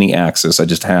on any axis. I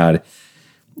just had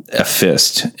a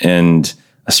fist and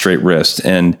a straight wrist,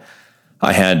 and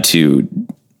I had to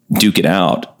duke it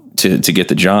out to get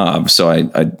the job. So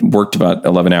I worked about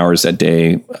 11 hours that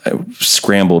day. I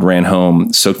scrambled, ran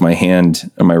home, soaked my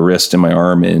hand and my wrist and my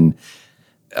arm in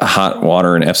hot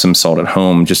water and Epsom salt at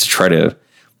home just to try to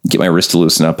get my wrist to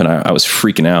loosen up. And I was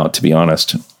freaking out, to be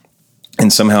honest.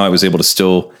 And somehow I was able to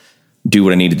still do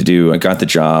what I needed to do. I got the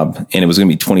job, and it was going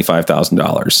to be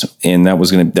 $25,000. And that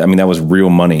was that was real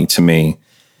money to me.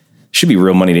 Should be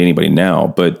real money to anybody now,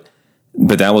 but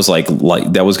that was like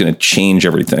that was going to change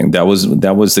everything. That was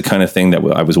the kind of thing that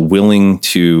I was willing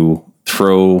to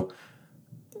throw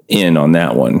in on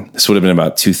that one. This would have been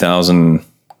about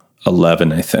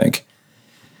 2011, I think.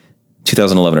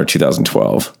 2011 or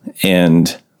 2012.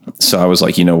 And so I was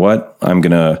like, you know what? I'm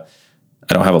going to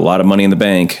I don't have a lot of money in the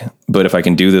bank, but if I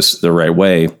can do this the right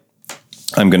way,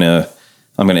 I'm going to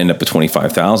end up with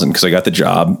 25,000 because I got the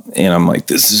job and I'm like,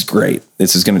 this is great.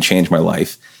 This is going to change my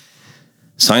life.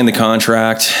 Signed the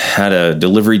contract, had a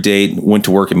delivery date, went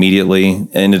to work immediately,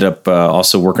 ended up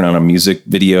also working on a music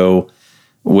video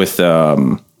with,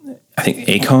 I think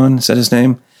Akon, is that his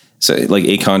name? So like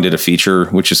Akon did a feature,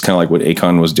 which is kind of like what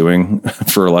Akon was doing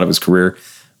for a lot of his career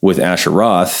with Asher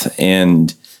Roth.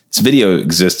 And this video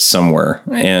exists somewhere.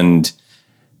 And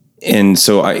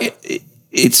so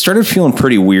it started feeling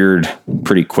pretty weird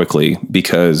pretty quickly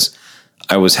because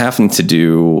I was having to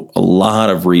do a lot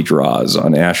of redraws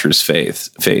on Asher's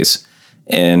face.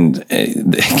 And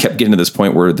it kept getting to this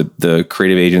point where the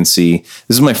creative agency,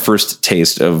 this is my first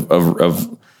taste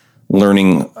of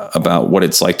learning about what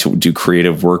it's like to do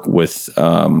creative work with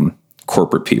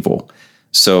corporate people.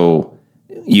 So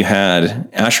you had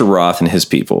Asher Roth and his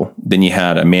people. Then you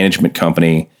had a management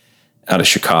company out of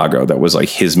Chicago that was like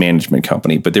his management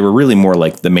company, but they were really more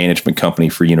like the management company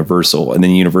for Universal. And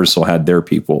then Universal had their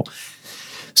people.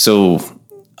 So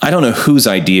I don't know whose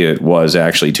idea it was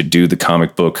actually to do the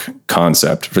comic book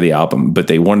concept for the album, but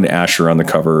they wanted Asher on the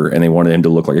cover and they wanted him to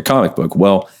look like a comic book.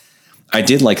 Well, I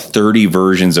did like 30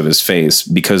 versions of his face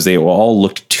because they all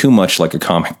looked too much like a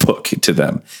comic book to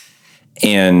them.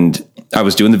 And I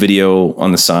was doing the video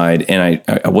on the side and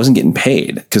I wasn't getting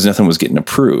paid because nothing was getting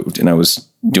approved. And I was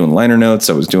doing liner notes.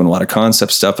 I was doing a lot of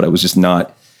concept stuff, but I was just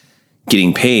not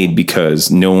getting paid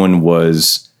because no one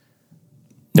was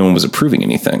approving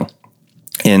anything.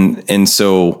 And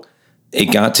so it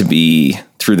got to be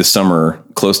through the summer,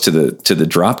 close to the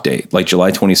drop date, like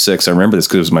July 26th. I remember this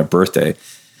because it was my birthday.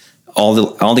 All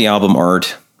the album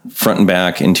art, front and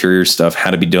back, interior stuff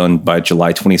had to be done by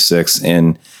July 26th.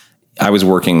 And I was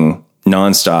working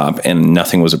nonstop and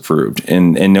nothing was approved.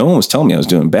 And no one was telling me I was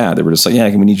doing bad. They were just like,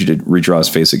 yeah, we need you to redraw his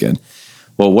face again.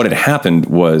 Well, what had happened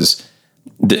was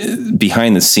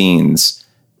behind the scenes,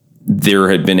 there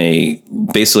had been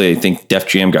basically, I think Def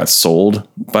Jam got sold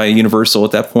by Universal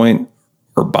at that point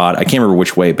or bought. I can't remember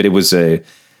which way, but it was a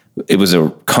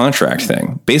contract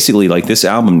thing. Basically, like this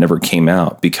album never came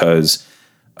out because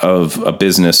of a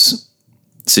business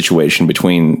situation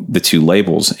between the two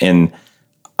labels. And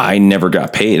I never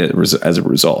got paid as a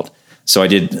result. So I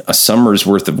did a summer's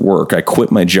worth of work. I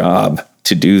quit my job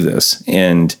to do this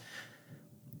and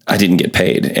I didn't get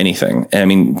paid anything. I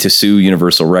mean, to sue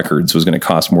Universal Records was going to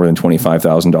cost more than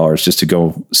 $25,000 just to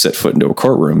go set foot into a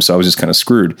courtroom. So I was just kind of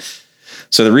screwed.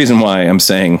 So the reason why I'm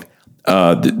saying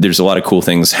there's a lot of cool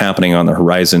things happening on the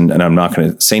horizon, and I'm not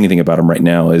going to say anything about them right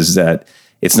now, is that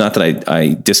it's not that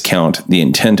I discount the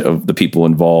intent of the people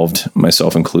involved,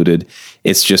 myself included.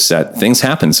 It's just that things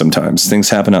happen sometimes. Things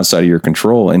happen outside of your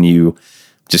control, and you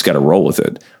just got to roll with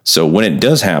it. So when it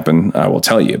does happen, I will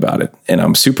tell you about it. And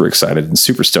I'm super excited and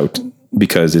super stoked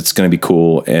because it's going to be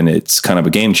cool, and it's kind of a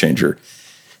game changer.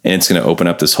 And it's going to open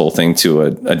up this whole thing to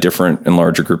a different and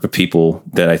larger group of people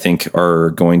that I think are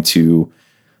going to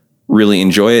really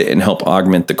enjoy it and help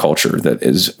augment the culture that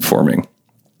is forming.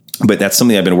 But that's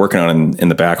something I've been working on in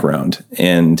the background.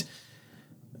 And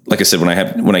like I said,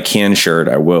 when I can share it,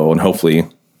 I will, and hopefully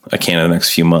I can in the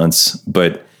next few months,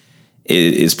 but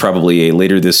it is probably a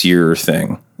later this year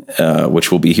thing,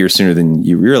 which will be here sooner than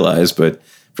you realize. But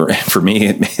for me,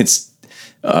 it's,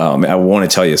 I want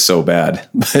to tell you so bad,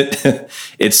 but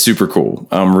it's super cool.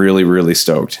 I'm really, really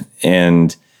stoked.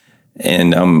 And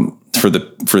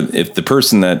if the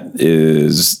person that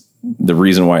is the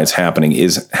reason why it's happening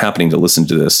is happening to listen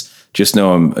to this, just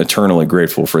know I'm eternally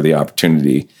grateful for the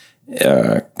opportunity.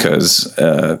 Cause,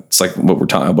 it's like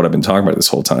what I've been talking about this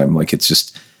whole time. Like, it's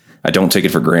just, I don't take it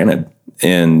for granted.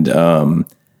 And,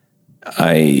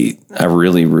 I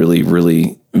really, really,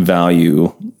 really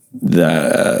value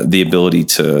the ability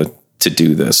to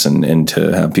do this and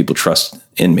to have people trust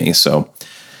in me. So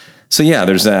yeah,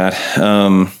 there's that.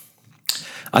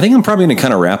 I think I'm probably going to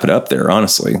kind of wrap it up there,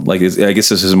 honestly. Like, I guess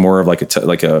this is more of like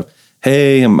a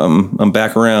hey, I'm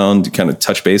back around kind of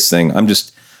touch base thing.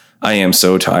 I am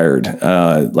so tired.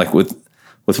 Like with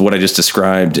what I just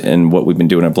described and what we've been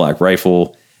doing at Black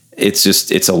Rifle,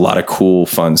 it's a lot of cool,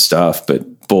 fun stuff.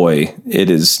 But boy, it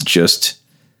is just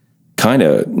kind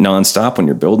of nonstop when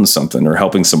you're building something or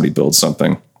helping somebody build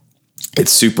something.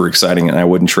 It's super exciting, and I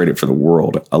wouldn't trade it for the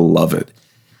world. I love it.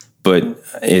 But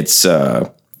it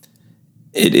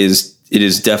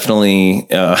is definitely,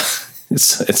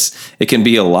 it can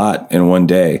be a lot in one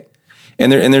day.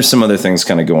 And there's some other things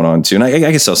kind of going on too. And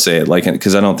I guess I'll say it like,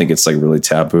 cause I don't think it's like really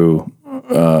taboo,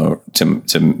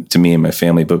 to me and my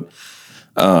family, but,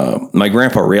 my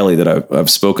grandpa Rayleigh that I've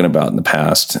spoken about in the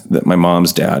past, that my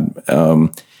mom's dad,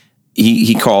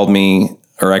 he called me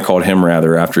or I called him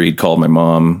rather, after he'd called my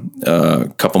mom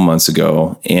a couple months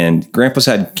ago. And Grandpa's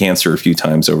had cancer a few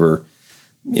times over,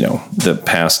 the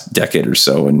past decade or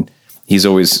so. And he's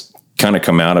always kind of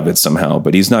come out of it somehow,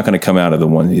 but he's not going to come out of the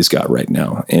one that he's got right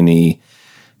now. And he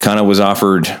kind of was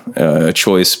offered a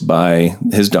choice by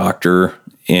his doctor,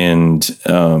 and,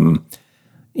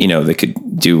 they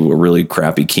could do a really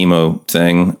crappy chemo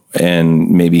thing,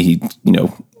 and maybe he,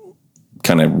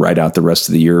 kind of ride out the rest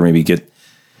of the year, maybe get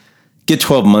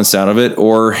 12 months out of it,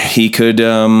 or he could,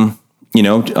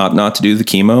 opt not to do the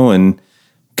chemo and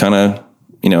kind of,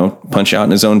 punch out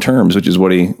in his own terms, which is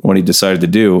what he decided to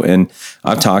do. And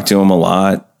I've talked to him a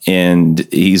lot, and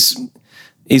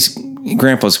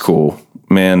Grandpa's cool,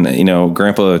 man.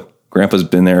 Grandpa's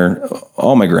been there.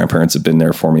 All my grandparents have been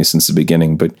there for me since the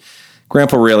beginning, but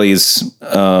Grandpa really is,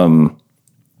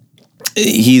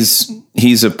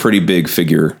 he's a pretty big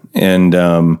figure,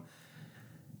 and,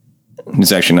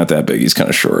 he's actually not that big. He's kind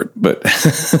of short, but,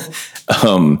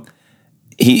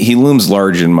 he looms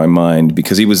large in my mind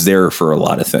because he was there for a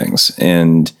lot of things.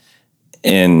 And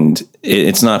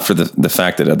it's not for the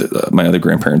fact that my other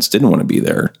grandparents didn't want to be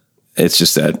there. It's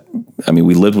just that,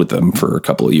 we lived with them for a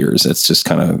couple of years. It's just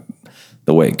kind of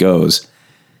the way it goes.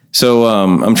 So,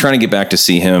 I'm trying to get back to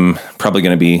see him, probably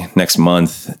going to be next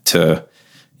month, to,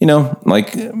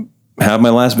 have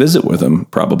my last visit with him,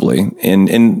 probably.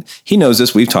 And he knows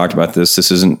this. We've talked about this.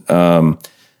 This isn't,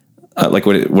 like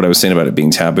what I was saying about it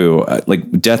being taboo.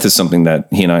 Like, death is something that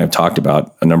he and I have talked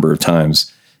about a number of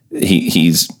times.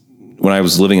 When I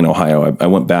was living in Ohio, I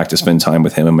went back to spend time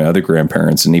with him and my other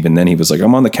grandparents. And even then he was like,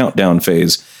 I'm on the countdown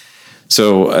phase.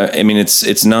 So,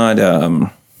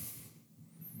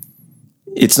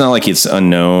 it's not like it's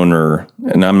unknown,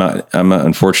 and I'm not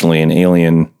unfortunately an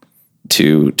alien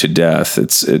to death.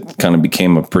 It kind of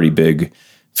became a pretty big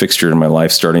fixture in my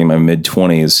life starting in my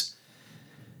mid-20s.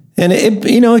 And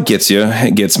it gets you.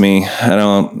 It gets me. I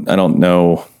don't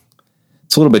know.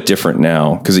 It's a little bit different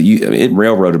now because it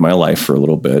railroaded my life for a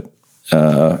little bit.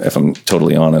 If I'm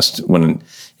totally honest, when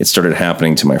it started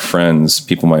happening to my friends,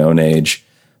 people my own age,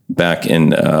 back in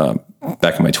my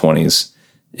 20s,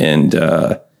 and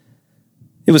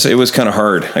it was kind of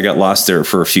hard. I got lost there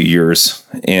for a few years,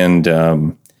 and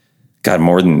God,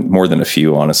 more than a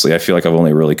few. Honestly, I feel like I've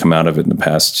only really come out of it in the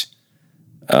past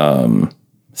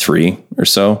 3 or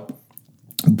so.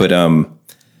 But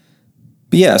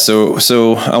yeah,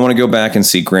 so I want to go back and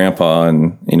see Grandpa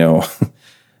and,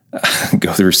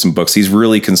 go through some books. He's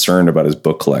really concerned about his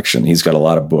book collection. He's got a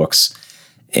lot of books,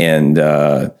 and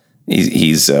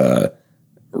he's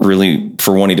really,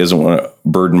 for one, he doesn't want to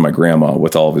burden my grandma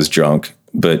with all of his junk,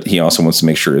 but he also wants to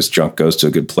make sure his junk goes to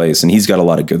a good place. And he's got a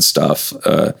lot of good stuff.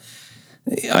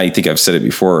 I think I've said it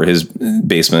before, his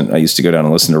basement, I used to go down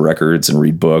and listen to records and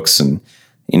read books. And,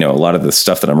 a lot of the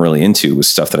stuff that I'm really into was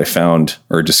stuff that I found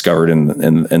or discovered in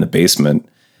the basement.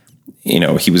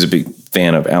 He was a big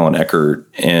fan of Alan Eckhart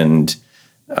and,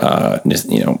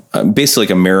 basically like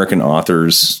American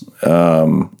authors.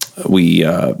 I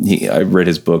read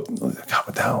his book. God,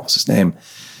 what the hell was his name?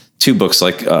 2 books,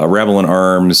 like Rebel in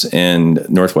Arms and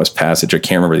Northwest Passage. I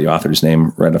can't remember the author's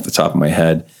name right off the top of my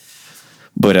head.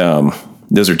 But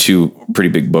those are 2 pretty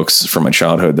big books from my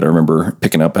childhood that I remember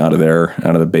picking up out of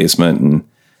the basement. And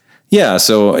yeah,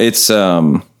 so it's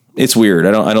weird.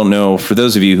 I don't know. For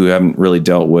those of you who haven't really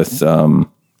dealt with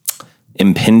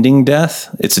impending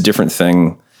death, it's a different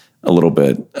thing a little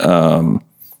bit. I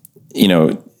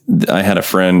had a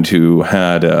friend who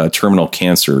had terminal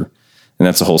cancer, and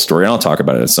that's a whole story. I'll talk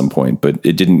about it at some point, but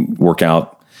it didn't work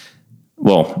out.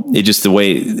 Well, it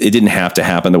didn't have to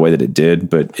happen the way that it did,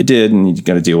 but it did, and you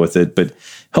got to deal with it. But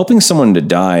helping someone to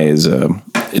die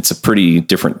it's a pretty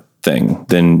different thing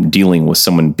than dealing with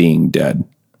someone being dead.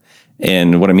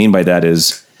 And what I mean by that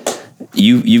is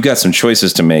you've got some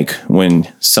choices to make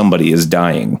when somebody is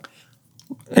dying.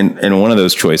 And one of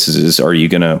those choices is, are you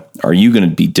gonna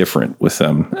be different with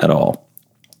them at all?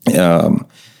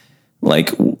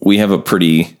 Like, we have a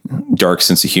pretty dark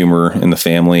sense of humor in the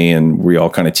family, and we all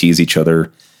kind of tease each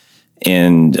other.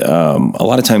 And a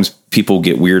lot of times people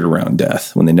get weird around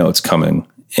death when they know it's coming,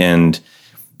 and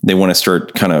they want to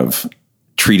start kind of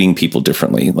treating people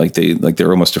differently.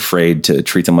 They're almost afraid to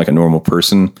treat them like a normal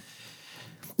person.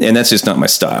 And that's just not my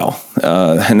style.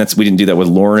 We didn't do that with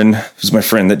Lauren, who's my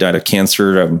friend that died of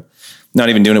cancer. I'm not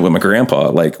even doing it with my grandpa.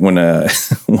 Like, when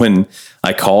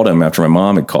I called him after my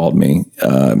mom had called me,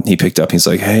 he picked up, he's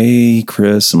like, "Hey,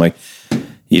 Chris." I'm like,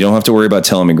 "You don't have to worry about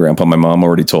telling me, Grandpa. My mom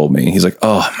already told me." He's like,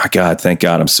 "Oh my God, thank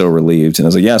God. I'm so relieved." And I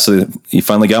was like, "Yeah, so you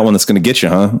finally got one that's going to get you,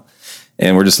 huh?"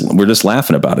 And we're just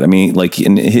laughing about it. I mean, like,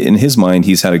 in his mind,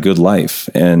 he's had a good life,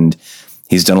 and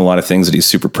He's done a lot of things that he's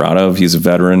super proud of. He's a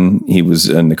veteran. He was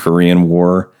in the Korean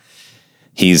War.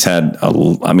 He's had a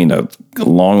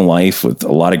long life with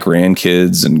a lot of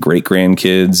grandkids and great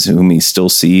grandkids whom he still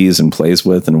sees and plays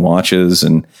with and watches.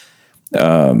 And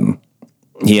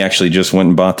he actually just went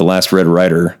and bought the last Red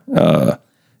Ryder.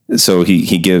 So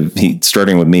he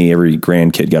starting with me, every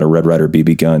grandkid got a Red Ryder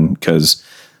BB gun because,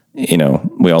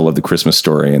 we all love the Christmas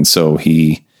Story. And so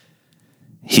he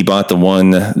bought the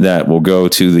one that will go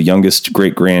to the youngest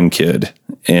great grandkid.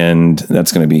 And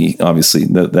that's going to be, obviously,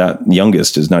 that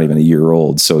youngest is not even a year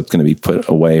old. So it's going to be put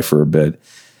away for a bit.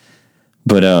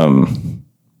 But,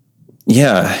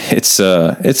 yeah, it's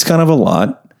kind of a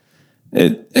lot.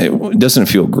 It doesn't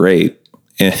feel great.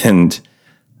 And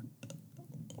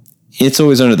it's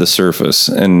always under the surface.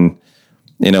 And,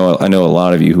 I know a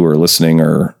lot of you who are listening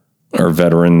are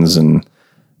veterans, and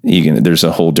there's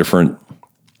a whole different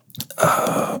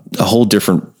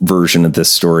version of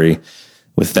this story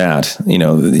with that.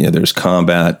 There's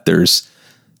combat, there's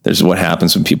what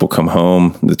happens when people come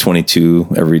home, the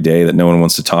 22 every day that no one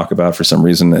wants to talk about for some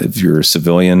reason, if you're a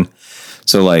civilian.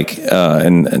 So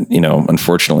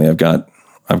unfortunately I've got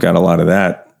a lot of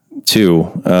that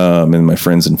too, in my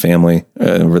friends and family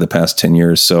over the past 10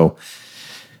 years. So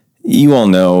you all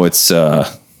know it's,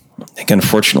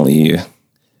 unfortunately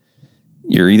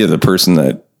you're either the person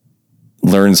that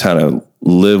learns how to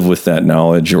live with that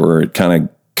knowledge, or it kind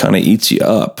of eats you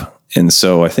up. And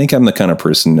so I think I'm the kind of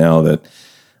person now that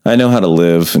I know how to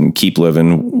live and keep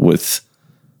living with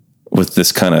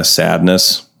this kind of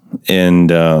sadness.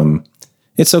 And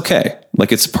it's okay.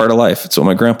 Like, it's part of life. It's what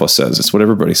my grandpa says. It's what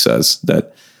everybody says,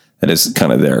 that is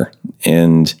kind of there.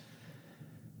 And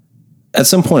at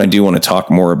some point I do want to talk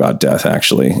more about death,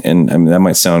 actually. And I mean, that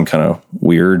might sound kind of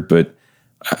weird, but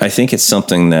I think it's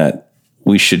something that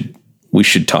we should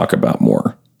talk about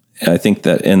more. I think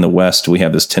that in the West, we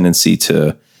have this tendency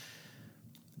to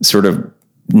sort of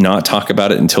not talk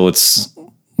about it until it's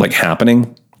like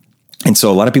happening. And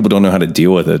so a lot of people don't know how to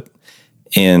deal with it.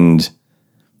 And,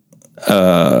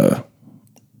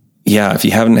 if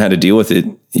you haven't had to deal with it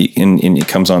and it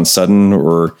comes on sudden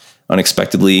or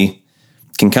unexpectedly,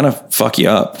 it can kind of fuck you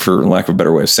up, for lack of a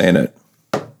better way of saying it.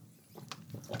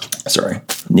 Sorry,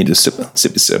 need to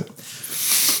sip.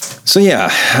 So yeah,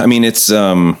 I mean, I've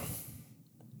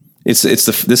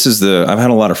had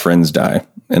a lot of friends die,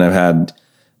 and I've had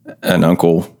an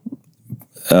uncle,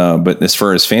 but as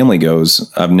far as family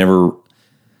goes,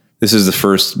 this is the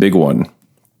first big one.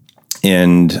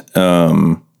 And,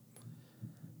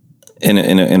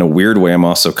 in a weird way, I'm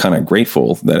also kind of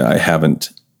grateful that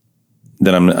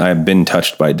I've been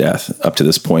touched by death up to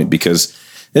this point, because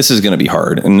this is going to be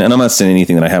hard. And I'm not saying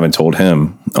anything that I haven't told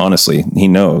him. Honestly, he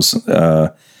knows.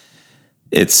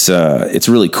 It's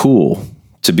really cool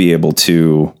to be able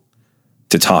to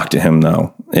talk to him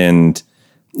though. And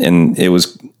I'm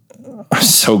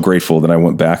so grateful that I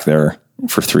went back there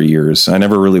for 3 years. I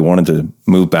never really wanted to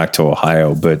move back to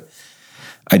Ohio, but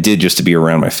I did, just to be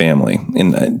around my family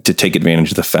and to take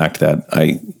advantage of the fact that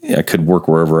I could work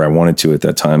wherever I wanted to at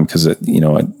that time, because I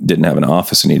didn't have an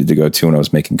office I needed to go to when I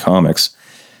was making comics.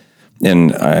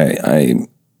 And I'm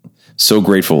so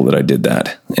grateful that I did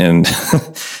that. And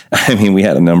I mean, we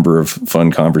had a number of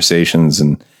fun conversations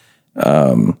and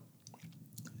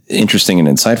interesting and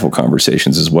insightful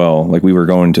conversations as well. Like, we were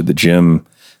going to the gym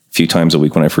a few times a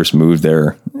week when I first moved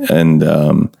there. And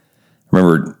I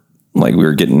remember, like,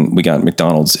 we got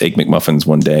McDonald's Egg McMuffins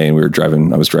one day,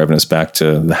 and I was driving us back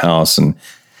to the house, and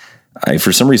I,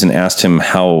 for some reason, asked him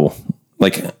how,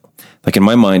 like in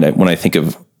my mind, when I think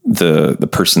of the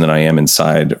person that I am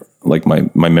inside, like my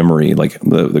memory, like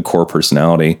the core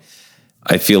personality,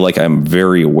 I feel like I'm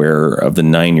very aware of the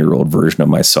 9-year-old version of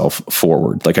myself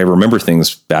forward. Like, I remember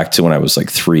things back to when I was like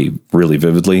 3 really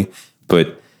vividly,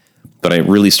 but I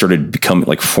really started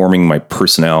forming my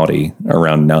personality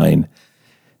around 9.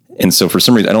 And so for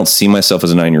some reason, I don't see myself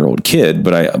as a 9-year-old kid,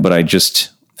 but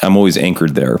I'm always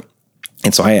anchored there.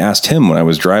 And so I asked him when I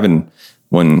was driving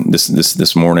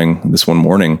this one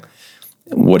morning,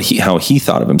 how he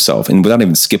thought of himself. And without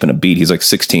even skipping a beat, he's like,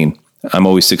 16. I'm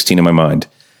always 16 in my mind.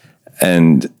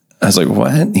 And I was like,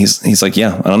 what? He's like,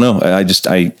 yeah, I don't know. I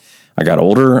got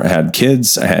older. I had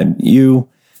kids. I had you,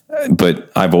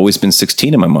 but I've always been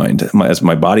 16 in my mind. As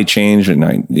my body changed and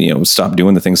I, stopped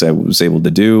doing the things I was able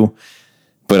to do,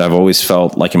 but I've always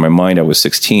felt like in my mind I was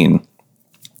 16.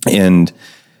 And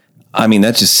I mean,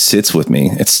 that just sits with me.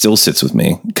 It still sits with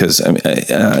me, because I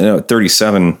know at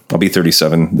 37, I'll be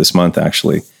 37 this month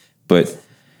actually, but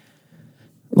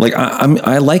like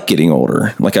I like getting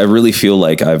older. Like, I really feel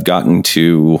like I've gotten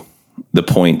to the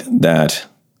point that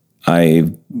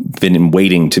I've been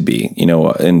waiting to be,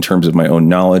 in terms of my own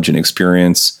knowledge and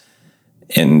experience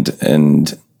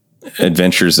and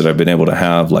adventures that I've been able to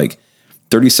have. Like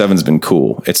 37's been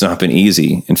cool. It's not been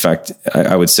easy. In fact,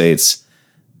 I would say it's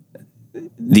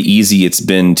the easy it's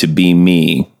been to be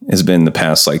me has been the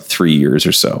past like 3 years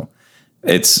or so.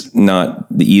 It's not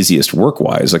the easiest work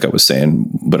wise, like I was saying,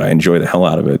 but I enjoy the hell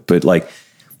out of it. But like,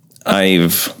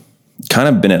 I've kind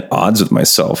of been at odds with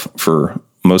myself for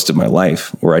most of my life,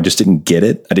 where I just didn't get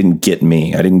it. I didn't get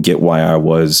me. I didn't get why I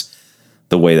was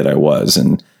the way that I was.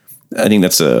 And I think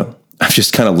I've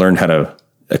just kind of learned how to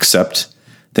accept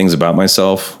things about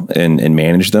myself and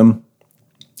manage them.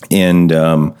 And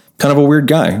kind of a weird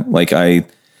guy. Like I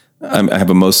have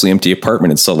a mostly empty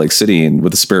apartment in Salt Lake City, and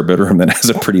with a spare bedroom that has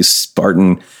a pretty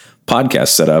Spartan podcast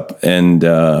setup. And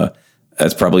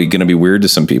that's probably going to be weird to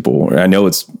some people. I know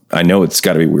it's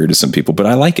got to be weird to some people, but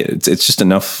I like it. It's just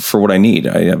enough for what I need.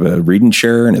 I have a reading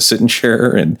chair and a sitting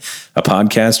chair and a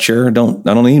podcast chair. I don't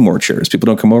need more chairs. People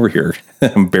don't come over here.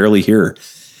 I'm barely here.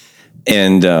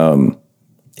 And I'm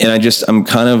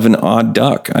kind of an odd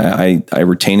duck. I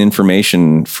retain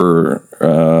information for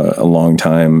a long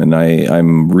time, and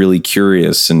I'm really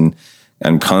curious, and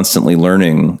I'm constantly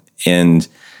learning. And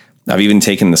I've even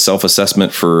taken the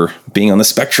self-assessment for being on the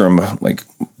spectrum like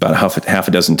about half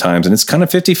a dozen times. And it's kind of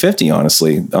 50-50,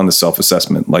 honestly, on the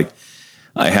self-assessment. Like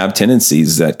I have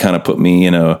tendencies that kind of put me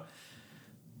in a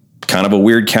kind of a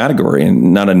weird category,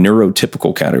 and not a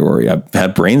neurotypical category. I've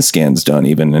had brain scans done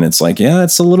even, and it's like, yeah,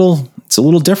 it's a little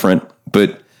different.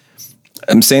 But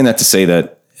I'm saying that to say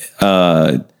that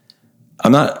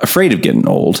I'm not afraid of getting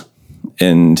old.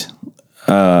 And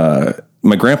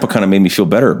my grandpa kind of made me feel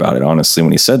better about it, honestly,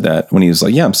 when he said that, when he was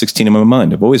like, yeah, I'm 16 in my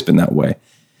mind. I've always been that way.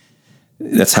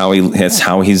 That's how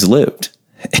he's lived.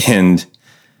 And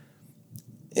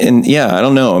yeah, I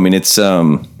don't know. I mean, it's,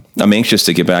 I'm anxious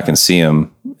to get back and see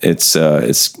him. It's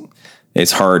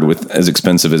hard with as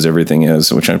expensive as everything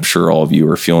is, which I'm sure all of you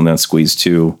are feeling that squeeze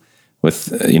too,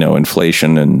 with,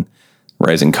 inflation and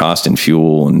rising cost in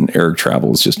fuel, and air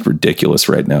travel is just ridiculous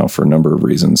right now for a number of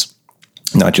reasons,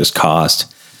 not just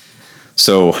cost.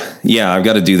 So yeah, I've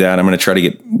got to do that. I'm going to try to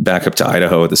get back up to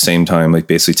Idaho at the same time, like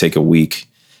basically take a week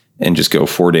and just go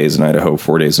 4 days in Idaho,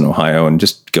 4 days in Ohio, and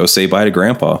just go say bye to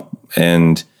Grandpa.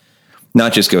 And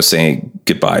not just go say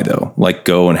goodbye though, like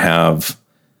go and have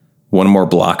one more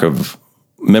block of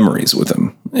memories with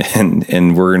him. And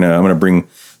I'm going to bring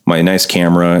my nice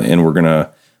camera, and we're going to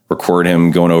record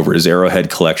him going over his arrowhead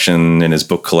collection and his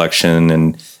book collection,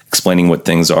 and explaining what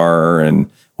things are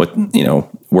and what,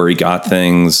 where he got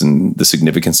things and the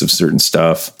significance of certain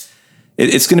stuff.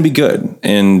 It's going to be good.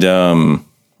 And I'm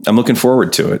looking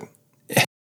forward to it.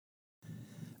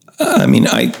 I mean,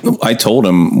 I told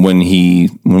him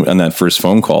on that first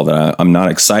phone call that I'm not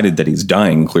excited that he's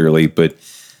dying, clearly, but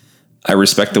I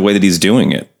respect the way that he's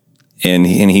doing it. And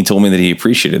he told me that he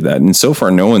appreciated that. And so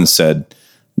far, no one said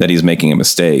that he's making a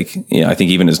mistake. Yeah, I think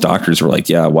even his doctors were like,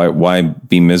 yeah, why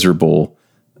be miserable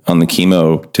on the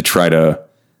chemo to try to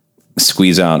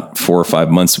squeeze out 4 or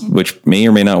 5 months, which may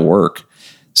or may not work.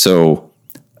 So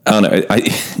I don't know.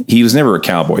 He was never a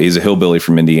cowboy. He's a hillbilly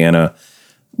from Indiana,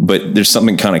 but there's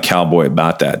something kind of cowboy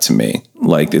about that to me.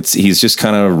 Like he's just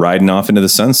kind of riding off into the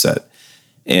sunset,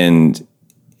 and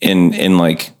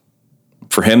like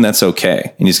for him, that's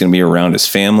okay. And he's going to be around his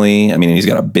family. I mean, he's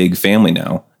got a big family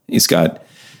now. He's got,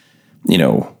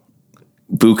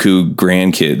 buku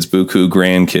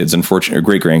grandkids, unfortunately, or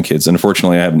great grandkids.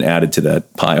 Unfortunately, I haven't added to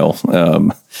that pile.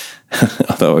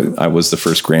 Although I was the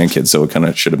first grandkid, so it kind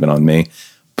of should have been on me.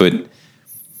 But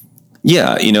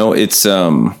yeah, it's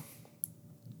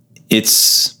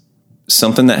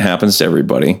something that happens to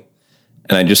everybody.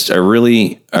 And I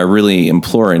really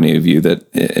implore any of you that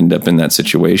end up in that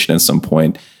situation at some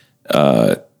point,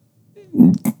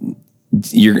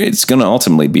 it's going to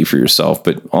ultimately be for yourself,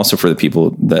 but also for the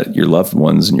people that your loved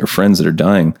ones and your friends that are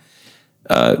dying.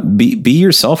 Be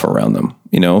yourself around them.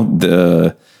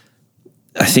 I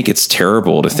think it's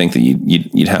terrible to think that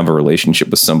you'd have a relationship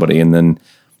with somebody, and then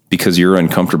because you're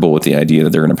uncomfortable with the idea that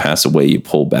they're going to pass away, you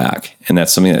pull back. And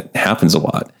that's something that happens a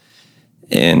lot.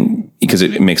 And because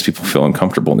it makes people feel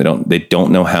uncomfortable, and they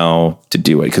don't know how to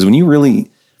do it. Because when you really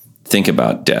think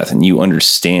about death and you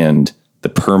understand the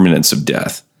permanence of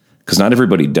death, because not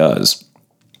everybody does,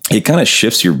 it kind of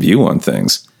shifts your view on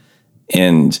things.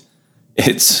 And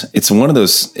it's one of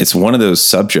those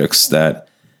subjects that,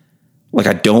 like,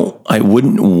 I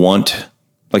wouldn't want,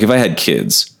 like, if I had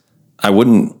kids, I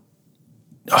wouldn't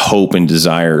hope and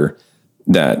desire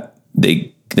that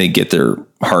they get their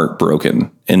heart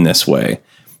broken in this way.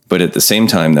 But at the same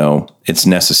time, though, it's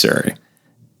necessary,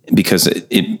 because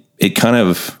it kind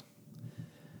of,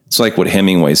 It's like what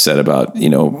Hemingway said about,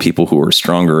 people who are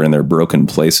stronger in their broken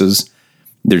places.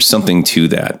 There's something to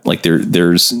that. Like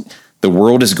there's the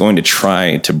world is going to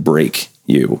try to break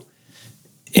you,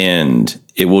 and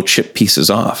it will chip pieces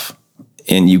off.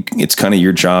 And it's kind of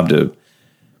your job to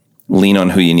lean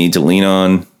on who you need to lean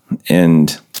on,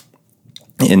 and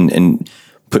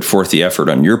put forth the effort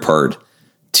on your part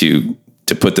to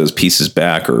put those pieces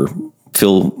back, or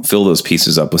fill those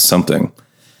pieces up with something,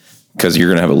 because you're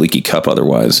going to have a leaky cup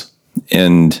otherwise.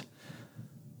 And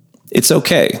it's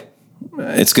okay.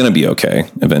 It's going to be okay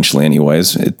eventually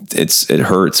anyways. It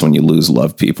hurts when you lose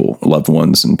loved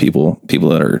ones, and people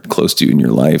that are close to you in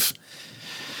your life.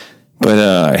 But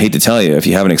I hate to tell you, if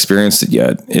you haven't experienced it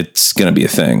yet, it's going to be a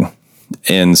thing.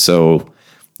 And so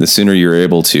the sooner you're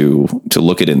able to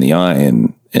look it in the eye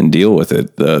and deal with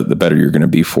it, the better you're going to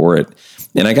be for it.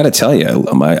 And I got to tell you,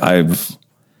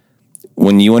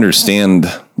 when you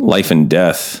understand life and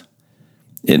death,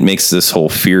 it makes this whole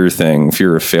fear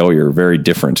of failure, very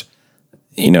different.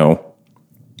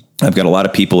 I've got a lot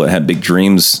of people that had big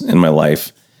dreams in my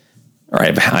life, or I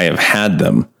have had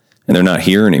them, and they're not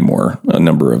here anymore, a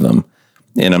number of them.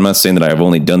 And I'm not saying that I've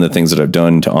only done the things that I've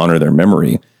done to honor their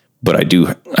memory, but I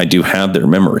do have their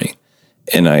memory.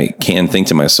 And I can think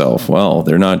to myself, well,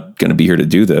 they're not going to be here to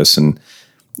do this. And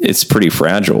it's pretty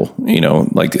fragile.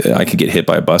 Like I could get hit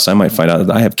by a bus. I might find out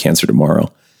that I have cancer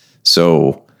tomorrow.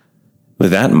 So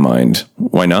with that in mind,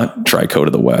 why not try Code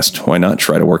of the West? Why not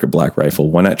try to work at Black Rifle?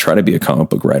 Why not try to be a comic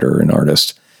book writer or an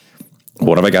artist?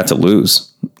 What have I got to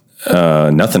lose?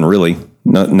 Nothing really.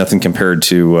 Nothing compared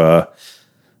to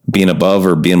being above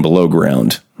or being below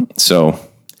ground. So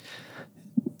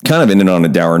kind of ended on a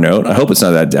dour note. I hope it's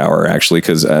not that dour, actually,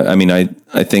 because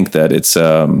I think that it's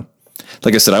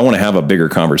like I said, I want to have a bigger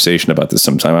conversation about this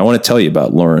sometime. I want to tell you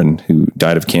about Lauren, who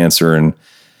died of cancer, and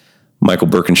Michael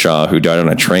Birkinshaw, who died on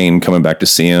a train coming back to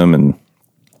see him, and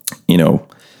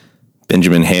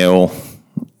Benjamin Hale,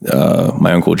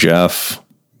 my Uncle Jeff.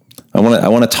 I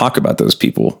want to talk about those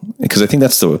people, because I think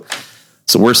that's the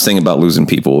worst thing about losing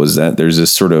people, is that there's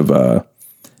this sort of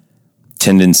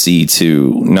tendency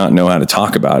to not know how to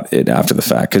talk about it after the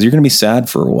fact, because you're going to be sad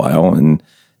for a while and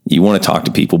you want to talk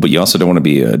to people, but you also don't want to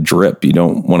be a drip. You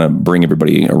don't want to bring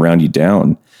everybody around you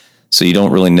down. So you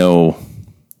don't really know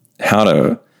how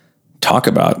to talk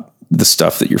about the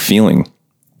stuff that you're feeling.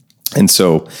 And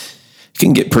so it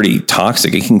can get pretty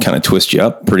toxic. It can kind of twist you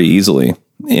up pretty easily.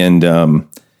 And, pardon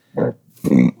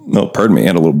me, I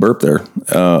had a little burp there.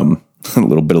 A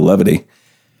little bit of levity,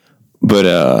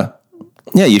 but,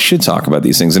 yeah, you should talk about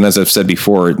these things. And as I've said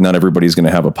before, not everybody's going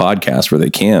to have a podcast where they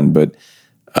can, but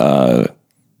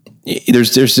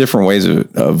there's different ways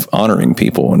of honoring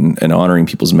people and honoring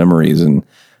people's memories. And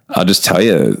I'll just tell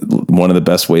you, one of the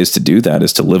best ways to do that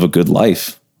is to live a good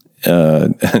life.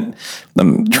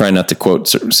 I'm trying not to quote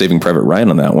Saving Private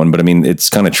Ryan on that one, but I mean, it's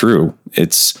kind of true.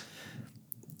 It's,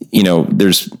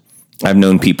 I've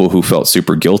known people who felt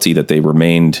super guilty that they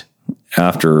remained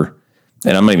after.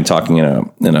 And I'm not even talking in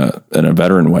a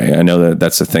veteran way. I know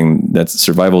that's the thing, that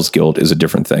survival's guilt is a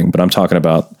different thing, but I'm talking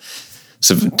about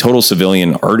total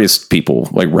civilian artist people,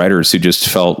 like writers, who just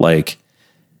felt like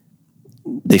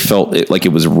they felt like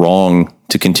it was wrong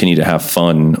to continue to have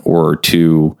fun or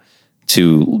to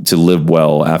live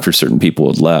well after certain people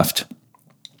had left.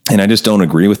 And I just don't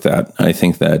agree with that. I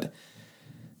think that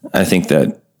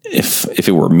if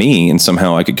it were me and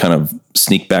somehow I could kind of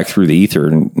sneak back through the ether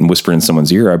and whisper in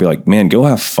someone's ear, I'd be like, man, go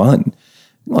have fun.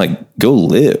 Like, go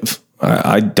live.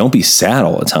 I don't be sad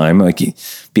all the time. Like,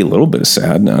 be a little bit of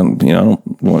sad. I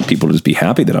don't want people to just be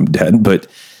happy that I'm dead, but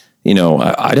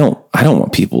I don't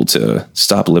want people to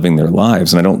stop living their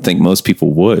lives. And I don't think most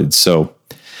people would. So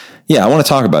yeah, I want to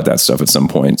talk about that stuff at some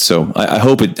point. So I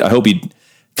hope you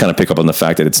kind of pick up on the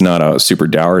fact that it's not a super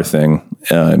dour thing,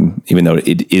 even though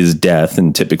it is death,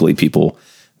 and typically people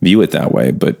view it that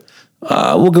way. But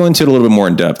we'll go into it a little bit more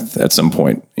in depth at some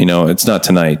point. It's not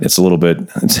tonight. It's a little bit.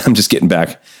 I'm just getting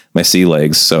back my sea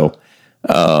legs. So,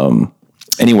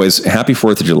 anyways, happy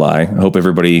 4th of July. I hope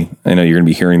everybody. I know you're going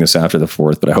to be hearing this after the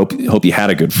 4th, but I hope you had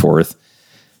a good 4th,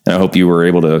 and I hope you were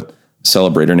able to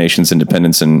celebrate our nation's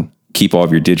independence and keep all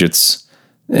of your digits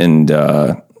and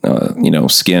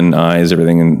skin, eyes,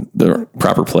 everything in the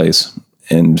proper place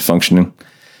and functioning.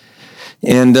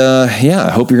 And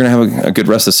I hope you're going to have a good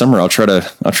rest of summer. I'll try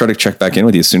to check back in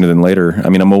with you sooner than later. I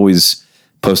mean, I'm always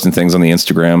posting things on the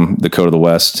Instagram, the Code of the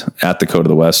West, at the Code of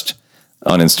the West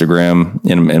on Instagram,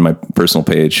 and my personal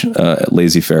page at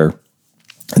Lazy Fair.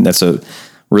 And that's a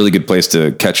really good place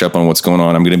to catch up on what's going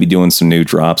on. I'm going to be doing some new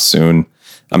drops soon.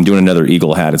 I'm doing another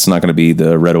Eagle hat. It's not going to be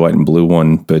the red, white, and blue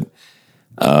one, but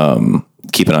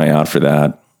keep an eye out for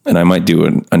that. And I might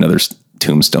do another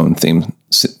Tombstone theme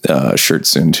shirt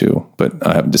soon too, but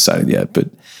I haven't decided yet. But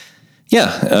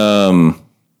yeah,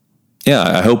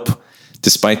 I hope,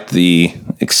 despite the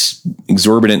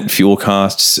exorbitant fuel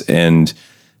costs and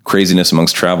craziness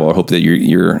amongst travel, I hope that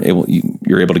you're able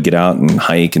to get out and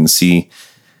hike and see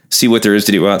what there is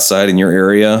to do outside in your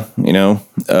area.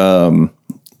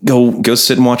 Go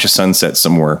sit and watch a sunset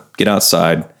somewhere. Get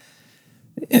outside,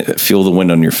 feel the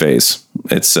wind on your face.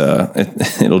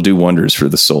 It'll do wonders for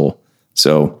the soul.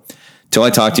 So till I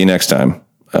talk to you next time,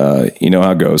 you know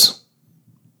how it goes.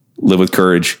 Live with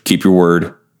courage, keep your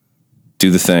word,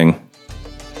 do the thing.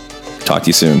 Talk to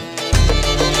you soon.